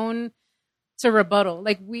been known to rebuttal.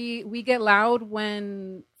 Like we get loud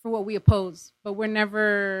for what we oppose, but we're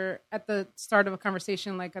never at the start of a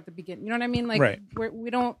conversation, like at the beginning. You know what I mean? Like right. we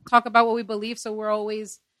don't talk about what we believe, so we're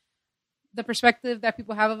always, the perspective that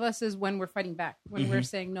people have of us is when we're fighting back, when we're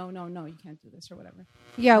saying no, you can't do this or whatever.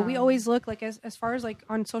 Yeah, we always look like as far as like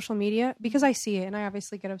on social media, because I see it and I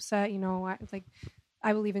obviously get upset. You know,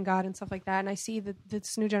 I believe in God and stuff like that, and I see that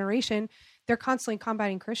this new generation, they're constantly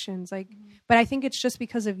combating Christians. Like, but I think it's just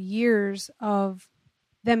because of years of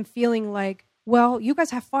them feeling like, well, you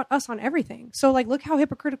guys have fought us on everything, so like, look how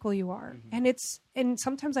hypocritical you are. And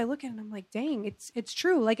sometimes I look at it and I'm like, dang, it's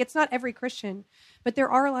true. Like, it's not every Christian, but there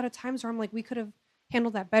are a lot of times where I'm like, we could have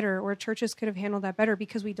handled that better, or churches could have handled that better,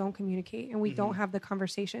 because we don't communicate and we don't have the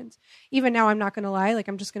conversations. Even now, I'm not going to lie, like,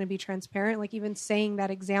 I'm just going to be transparent. Like, even saying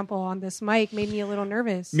that example on this mic made me a little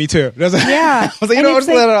nervous. Me too. Yeah. I was like, just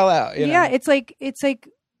let it all out. You know? Yeah, it's like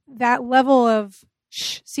that level of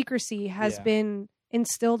secrecy has been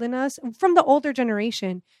instilled in us from the older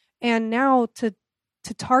generation, and now to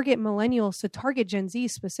target millennials, to target Gen Z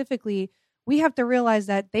specifically, we have to realize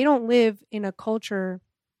that they don't live in a culture,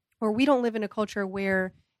 or we don't live in a culture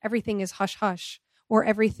where everything is hush hush, or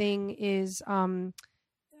everything is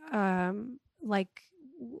like,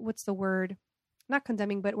 what's the word? Not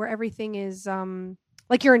condemning, but where everything is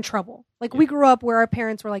like you're in trouble. Like we grew up where our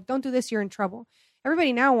parents were like, don't do this, you're in trouble.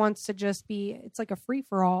 Everybody now wants to just be, it's like a free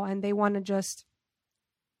for all, and they want to just,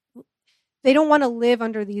 they don't want to live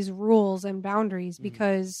under these rules and boundaries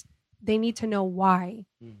because they need to know why.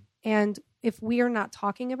 And if we are not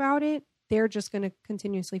talking about it, they're just going to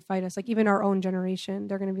continuously fight us. Like, even our own generation,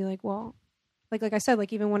 they're going to be like, well, like I said,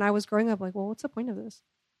 like, even when I was growing up, like, well, what's the point of this?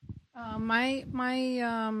 My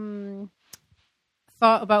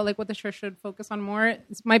thought about like what the church should focus on more,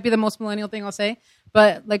 this might be the most millennial thing I'll say,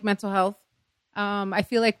 but like mental health. I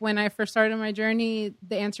feel like when I first started my journey,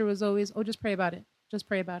 the answer was always, oh, just pray about it. Just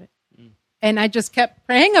pray about it. And I just kept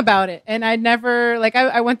praying about it. And I never, like,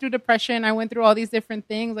 I went through depression. I went through all these different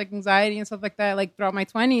things, like anxiety and stuff like that, like throughout my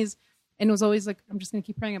 20s. And it was always like, I'm just going to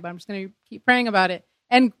keep praying about it. I'm just going to keep praying about it.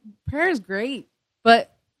 And prayer is great,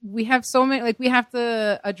 but we have so many, like, we have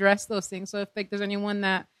to address those things. So if like there's anyone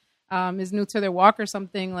that is new to their walk or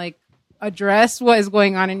something, like, address what is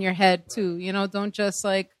going on in your head too. You know, don't just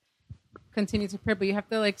like continue to pray, but you have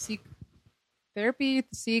to like seek therapy, to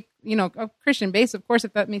seek, you know, a Christian base, of course,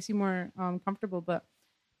 if that makes you more comfortable. But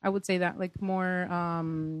I would say that like more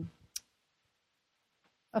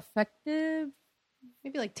effective,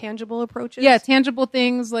 maybe like tangible approaches. Yeah, tangible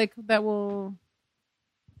things like that will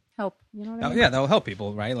help. You know what I mean? Yeah, that will help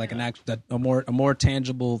people, right? Like a more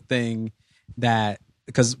tangible thing, that,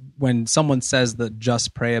 because when someone says that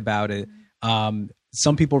just pray about it,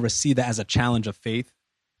 some people receive that as a challenge of faith.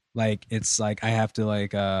 Like, it's like, I have to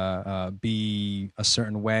like be a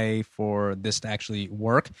certain way for this to actually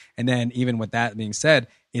work. And then even with that being said,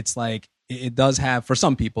 it's like, it does have, for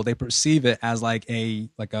some people, they perceive it as like a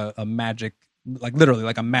magic, like literally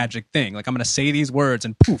like a magic thing. Like, I'm going to say these words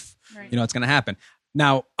and poof, you know, it's going to happen.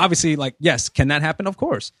 Now, obviously, like, yes, can that happen? Of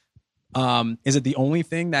course. Is it the only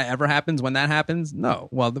thing that ever happens when that happens? No.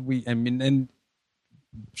 Well, and I'm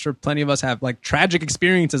sure plenty of us have like tragic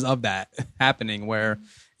experiences of that happening where,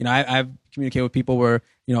 you know, I've communicated with people where,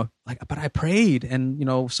 you know, like, but I prayed and, you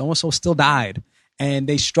know, so-and-so still died. And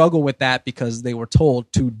they struggle with that because they were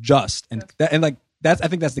told to just, and like, I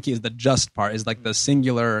think that's the key, is the just part, is like the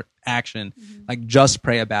singular action, like, just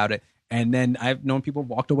pray about it. And then I've known people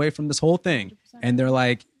walked away from this whole thing 100%. And they're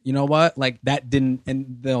like, you know what? Like, that didn't,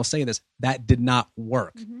 and they'll say this, that did not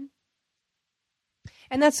work.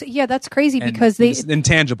 And that's crazy, because it's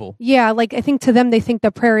intangible. Yeah, like, I think to them, they think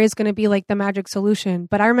that prayer is going to be like the magic solution.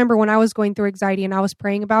 But I remember when I was going through anxiety and I was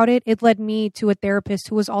praying about it, it led me to a therapist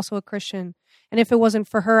who was also a Christian. And if it wasn't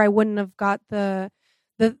for her, I wouldn't have got the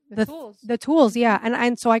tools. Yeah.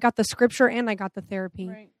 And so I got the scripture and I got the therapy.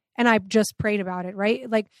 Right. And I just prayed about it, right?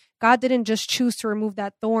 Like, God didn't just choose to remove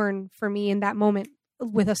that thorn for me in that moment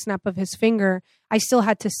with a snap of his finger. I still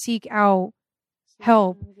had to seek out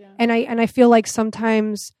help. Yeah. And I feel like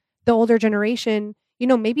sometimes the older generation, you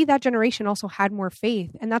know, maybe that generation also had more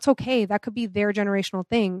faith, and that's okay. That could be their generational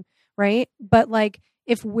thing, right? But like,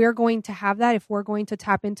 if we're going to have that, if we're going to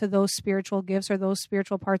tap into those spiritual gifts or those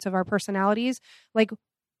spiritual parts of our personalities, like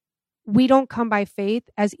we don't come by faith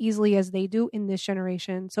as easily as they do in this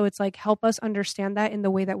generation. So it's like, help us understand that in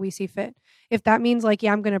the way that we see fit. If that means like,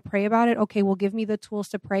 yeah, I'm going to pray about it. Okay, well, give me the tools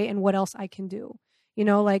to pray and what else I can do. You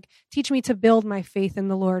know, like teach me to build my faith in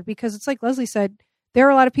the Lord, because it's like Leslie said, there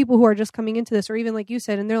are a lot of people who are just coming into this, or even like you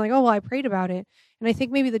said, and they're like, oh, well, I prayed about it. And I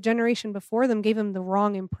think maybe the generation before them gave them the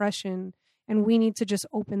wrong impression. And we need to just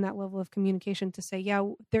open that level of communication to say, yeah,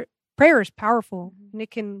 prayer is powerful and it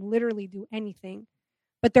can literally do anything.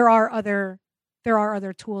 But there are other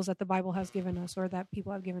tools that the Bible has given us, or that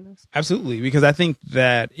people have given us. Absolutely, because I think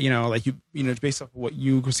that, like based off of what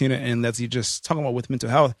you, Christina, and Leslie just talking about with mental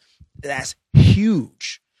health, that's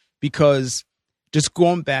huge. Because just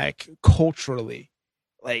going back culturally,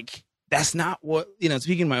 like that's not what,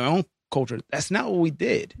 speaking of my own culture, that's not what we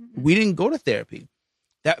did. Mm-hmm. We didn't go to therapy.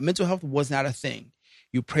 That mental health was not a thing.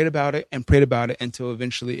 You prayed about it until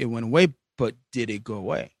eventually it went away. But did it go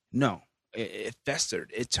away? No. It festered.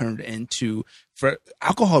 It turned into for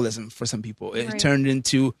alcoholism for some people. It turned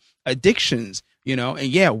into addictions, and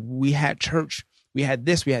yeah, we had church, we had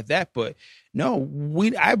this, we had that, but no,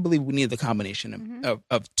 I believe we need the combination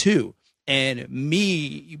of two. And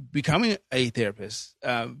me becoming a therapist,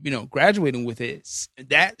 graduating with it,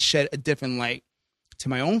 that shed a different light to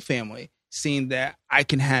my own family, seeing that I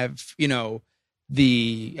can have, what's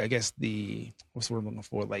the word I'm looking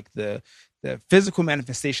for? Like the physical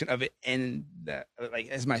manifestation of it, and that, like,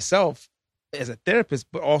 as myself, as a therapist,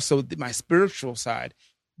 but also my spiritual side,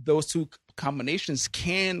 those two combinations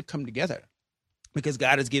can come together, because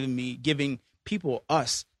God is giving people,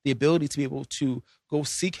 us, the ability to be able to go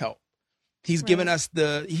seek help. He's given us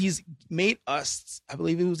he's made us, I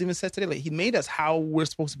believe it was even said today, like he made us how we're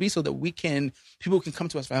supposed to be, so that people can come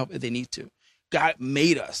to us for help if they need to. God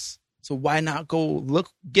made us. So why not go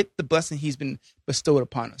get the blessing he's been bestowed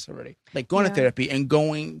upon us already? Like going to therapy and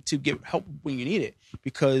going to get help when you need it.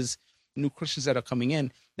 Because new Christians that are coming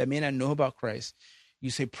in that may not know about Christ, you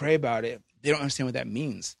say pray about it, they don't understand what that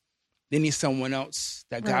means. They need someone else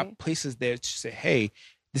that God places there to say, hey,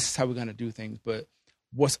 this is how we're going to do things. But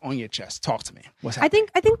what's on your chest? Talk to me. What's happening?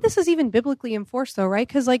 I think this is even biblically enforced though, right?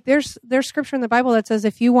 Because like there's scripture in the Bible that says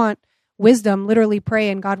if you want wisdom, literally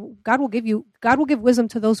pray, and God will give wisdom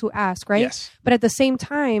to those who ask, right? Yes. But at the same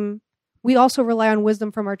time, we also rely on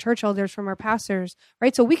wisdom from our church elders, from our pastors,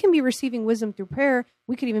 right? So we can be receiving wisdom through prayer.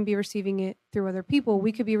 We could even be receiving it through other people.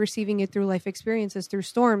 We could be receiving it through life experiences, through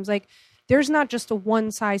storms. Like there's not just a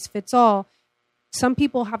one size fits all. Some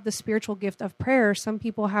people have the spiritual gift of prayer. Some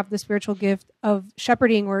people have the spiritual gift of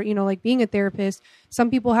shepherding, or, like being a therapist.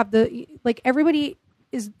 Some people have everybody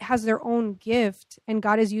has their own gift, and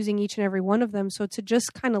God is using each and every one of them. So to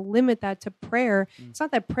just kind of limit that to prayer, it's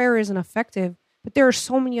not that prayer isn't effective, but there are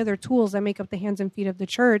so many other tools that make up the hands and feet of the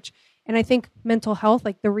church. And I think mental health,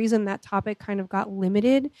 like the reason that topic kind of got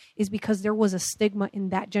limited is because there was a stigma in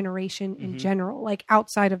that generation in general, like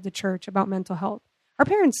outside of the church, about mental health. Our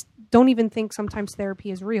parents don't even think sometimes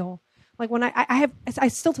therapy is real. Like when I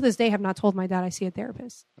still to this day have not told my dad I see a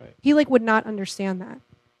therapist. Right. He would not understand that.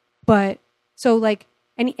 But so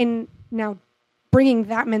and now bringing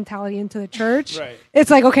that mentality into the church,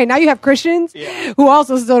 it's like, okay, now you have Christians who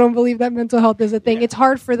also still don't believe that mental health is a thing. It's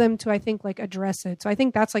hard for them to, I think, address it. So I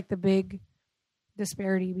think that's the big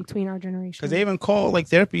disparity between our generation. Because they even call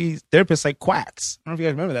therapists like quacks. I don't know if you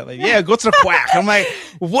guys remember that. Go to the quack. I'm like,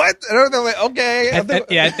 what? And they're like, okay.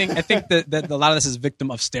 I think that a lot of this is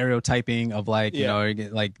victim of stereotyping of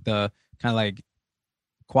the kind of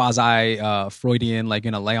quasi Freudian,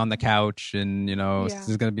 lay on the couch and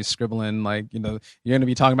is going to be scribbling, you're going to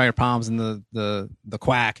be talking about your problems, and the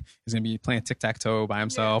quack is going to be playing tic-tac-toe by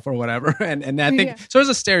himself or whatever. And I think so there's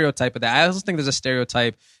a stereotype of that. I also think there's a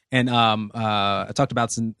stereotype, and I talked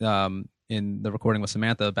about in the recording with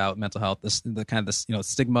Samantha about mental health, the kind of this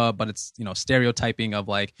stigma, but it's stereotyping of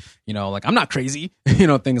I'm not crazy,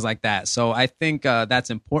 things like that. So I think that's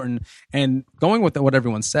important. And going with what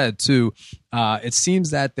everyone said too, it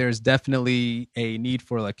seems that there's definitely a need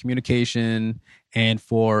for communication and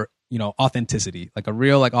for authenticity, a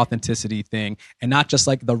real authenticity thing, and not just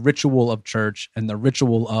the ritual of church and the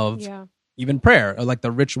ritual of even prayer, or the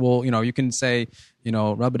ritual, you can say,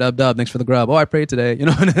 rub-a-dub-dub, thanks for the grub. Oh, I prayed today,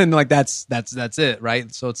 and that's it,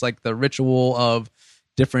 right? So it's the ritual of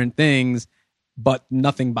different things, but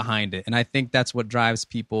nothing behind it. And I think that's what drives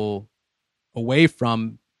people away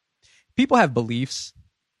from, people have beliefs,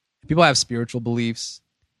 people have spiritual beliefs.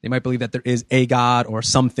 They might believe that there is a God or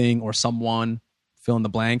something or someone, fill in the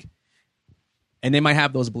blank. And they might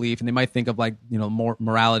have those beliefs, and they might think of more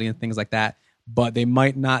morality and things like that. but they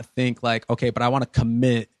might not think like, okay, but I want to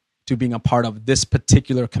commit to being a part of this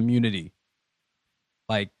particular community,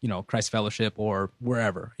 like, you know, Christ Fellowship or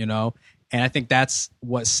wherever, you know? And I think that's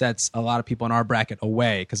what sets a lot of people in our bracket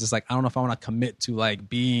away, because it's like, I don't know if I want to commit to like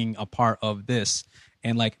being a part of this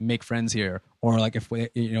and like make friends here, or like if we,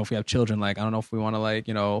 you know, if we have children, like I don't know if we want to like,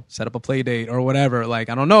 you know, set up a play date or whatever. Like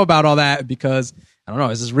I don't know about all that, because I don't know,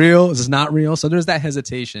 is this real? Is this not real? So there's that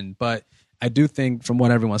hesitation. But I do think from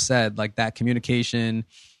what everyone said, like that communication,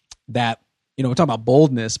 that, you know, we're talking about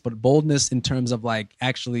boldness, but boldness in terms of like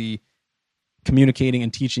actually communicating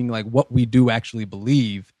and teaching like what we do actually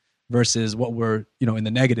believe versus what we're, you know, in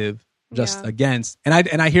the negative just against. And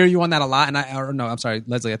I hear you on that a lot. And I'm sorry,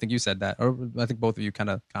 Leslie, I think you said that, or I think both of you kind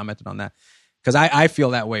of commented on that, because I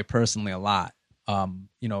feel that way personally a lot.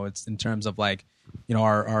 You know, it's in terms of like, you know,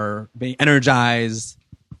 our being energized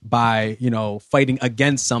by, you know, fighting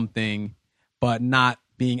against something, but not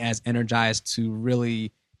being as energized to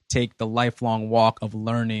really take the lifelong walk of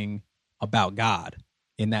learning about God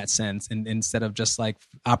in that sense. And instead of just like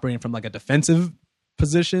operating from like a defensive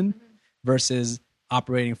position versus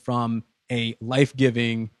operating from a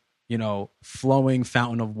life-giving, you know, flowing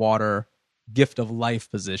fountain of water, gift of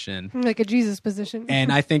life position, like a Jesus position.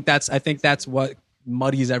 And I think that's what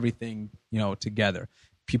muddies everything, you know, together.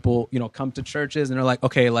 People, you know, come to churches and they're like,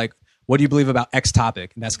 okay, like, what do you believe about X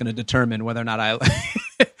topic? And that's going to determine whether or not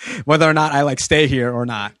I like stay here or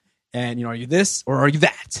not. And, you know, are you this or are you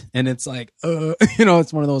that? And it's like, you know,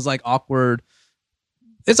 it's one of those like awkward.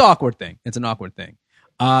 It's an awkward thing. It's an awkward thing.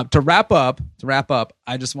 To wrap up,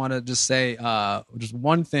 I just want to just say just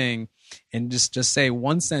one thing, and just say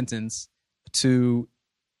one sentence to,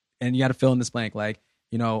 and you got to fill in this blank. Like,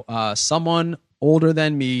 you know, someone older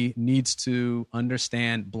than me needs to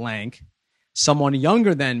understand blank. Someone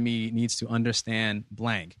younger than me needs to understand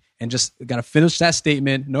blank. And just got to finish that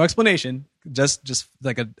statement. No explanation. Just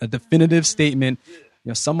like a definitive statement. You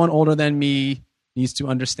know, someone older than me needs to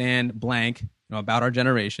understand blank, you know, about our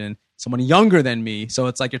generation. Someone younger than me. So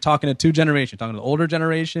it's like you're talking to two generations. You're talking to the older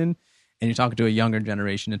generation and you're talking to a younger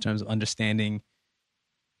generation in terms of understanding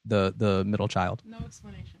the middle child. No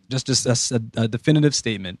explanation. Just a definitive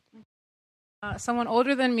statement. Someone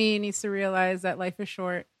older than me needs to realize that life is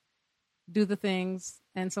short. Do the things.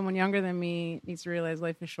 And someone younger than me needs to realize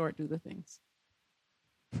life is short. Do the things.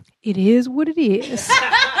 It is what it is.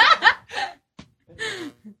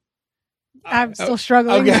 I'm still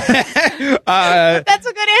struggling. Okay. That's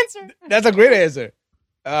a good answer. That's a great answer.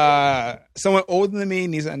 Someone older than me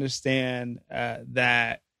needs to understand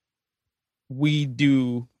that we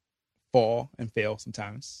do fall and fail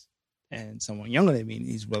sometimes. And someone younger than me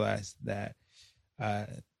needs to realize that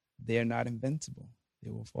they're not invincible. They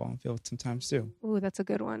will fall and fail sometimes too. Ooh, that's a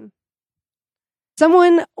good one.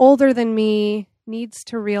 Someone older than me needs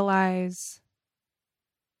to realize,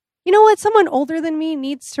 you know what? Someone older than me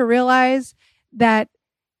needs to realize that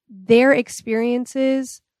their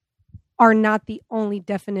experiences are not the only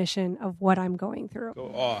definition of what I'm going through.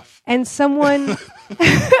 Go off. And someone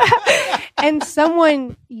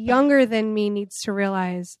younger than me needs to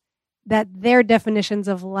realize that their definitions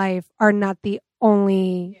of life are not the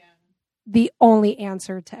only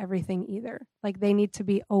answer to everything either. Like they need to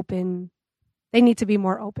be open. They need to be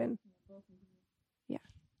more open. Yeah.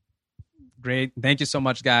 Great. Thank you so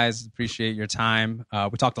much, guys. Appreciate your time.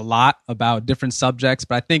 We talked a lot about different subjects,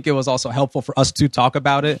 but I think it was also helpful for us to talk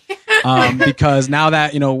about it. Because now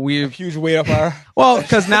that, you know, we've Huge weight off our... well,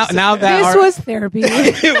 because now that This was therapy.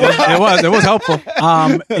 it was helpful.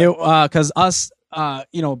 Because us,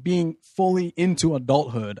 you know, being fully into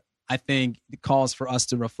adulthood, I think it calls for us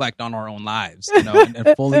to reflect on our own lives, you know,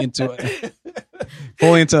 and fully into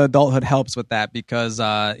adulthood helps with that, because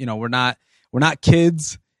you know, we're not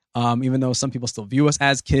kids, even though some people still view us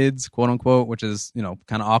as kids, quote unquote, which is, you know,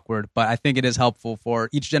 kind of awkward. But I think it is helpful for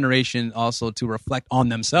each generation also to reflect on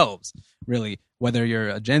themselves, really, whether you're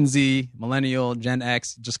a Gen Z, millennial, Gen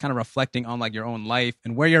X, just kind of reflecting on like your own life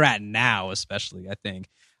and where you're at now, especially, I think.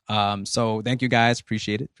 So thank you guys.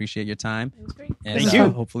 Appreciate it. Appreciate your time. It was great. And Thank you.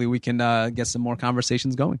 hopefully we can get some more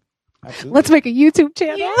conversations going. Absolutely. Let's make a YouTube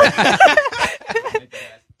channel.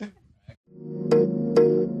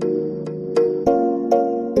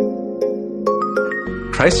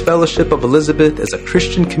 Christ Fellowship of Elizabeth is a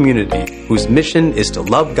Christian community whose mission is to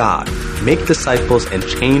love God, make disciples, and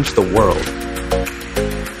change the world.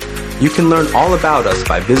 You can learn all about us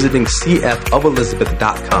by visiting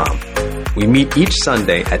cfofelizabeth.com. We meet each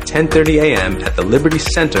Sunday at 10:30 a.m. at the Liberty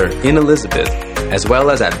Center in Elizabeth, as well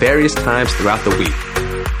as at various times throughout the week.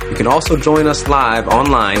 You can also join us live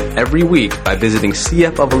online every week by visiting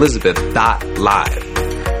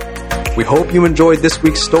cfofelizabeth.live. We hope you enjoyed this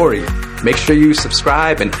week's story. Make sure you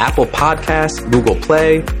subscribe in Apple Podcasts, Google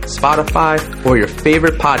Play, Spotify, or your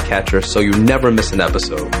favorite podcatcher so you never miss an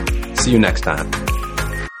episode. See you next time.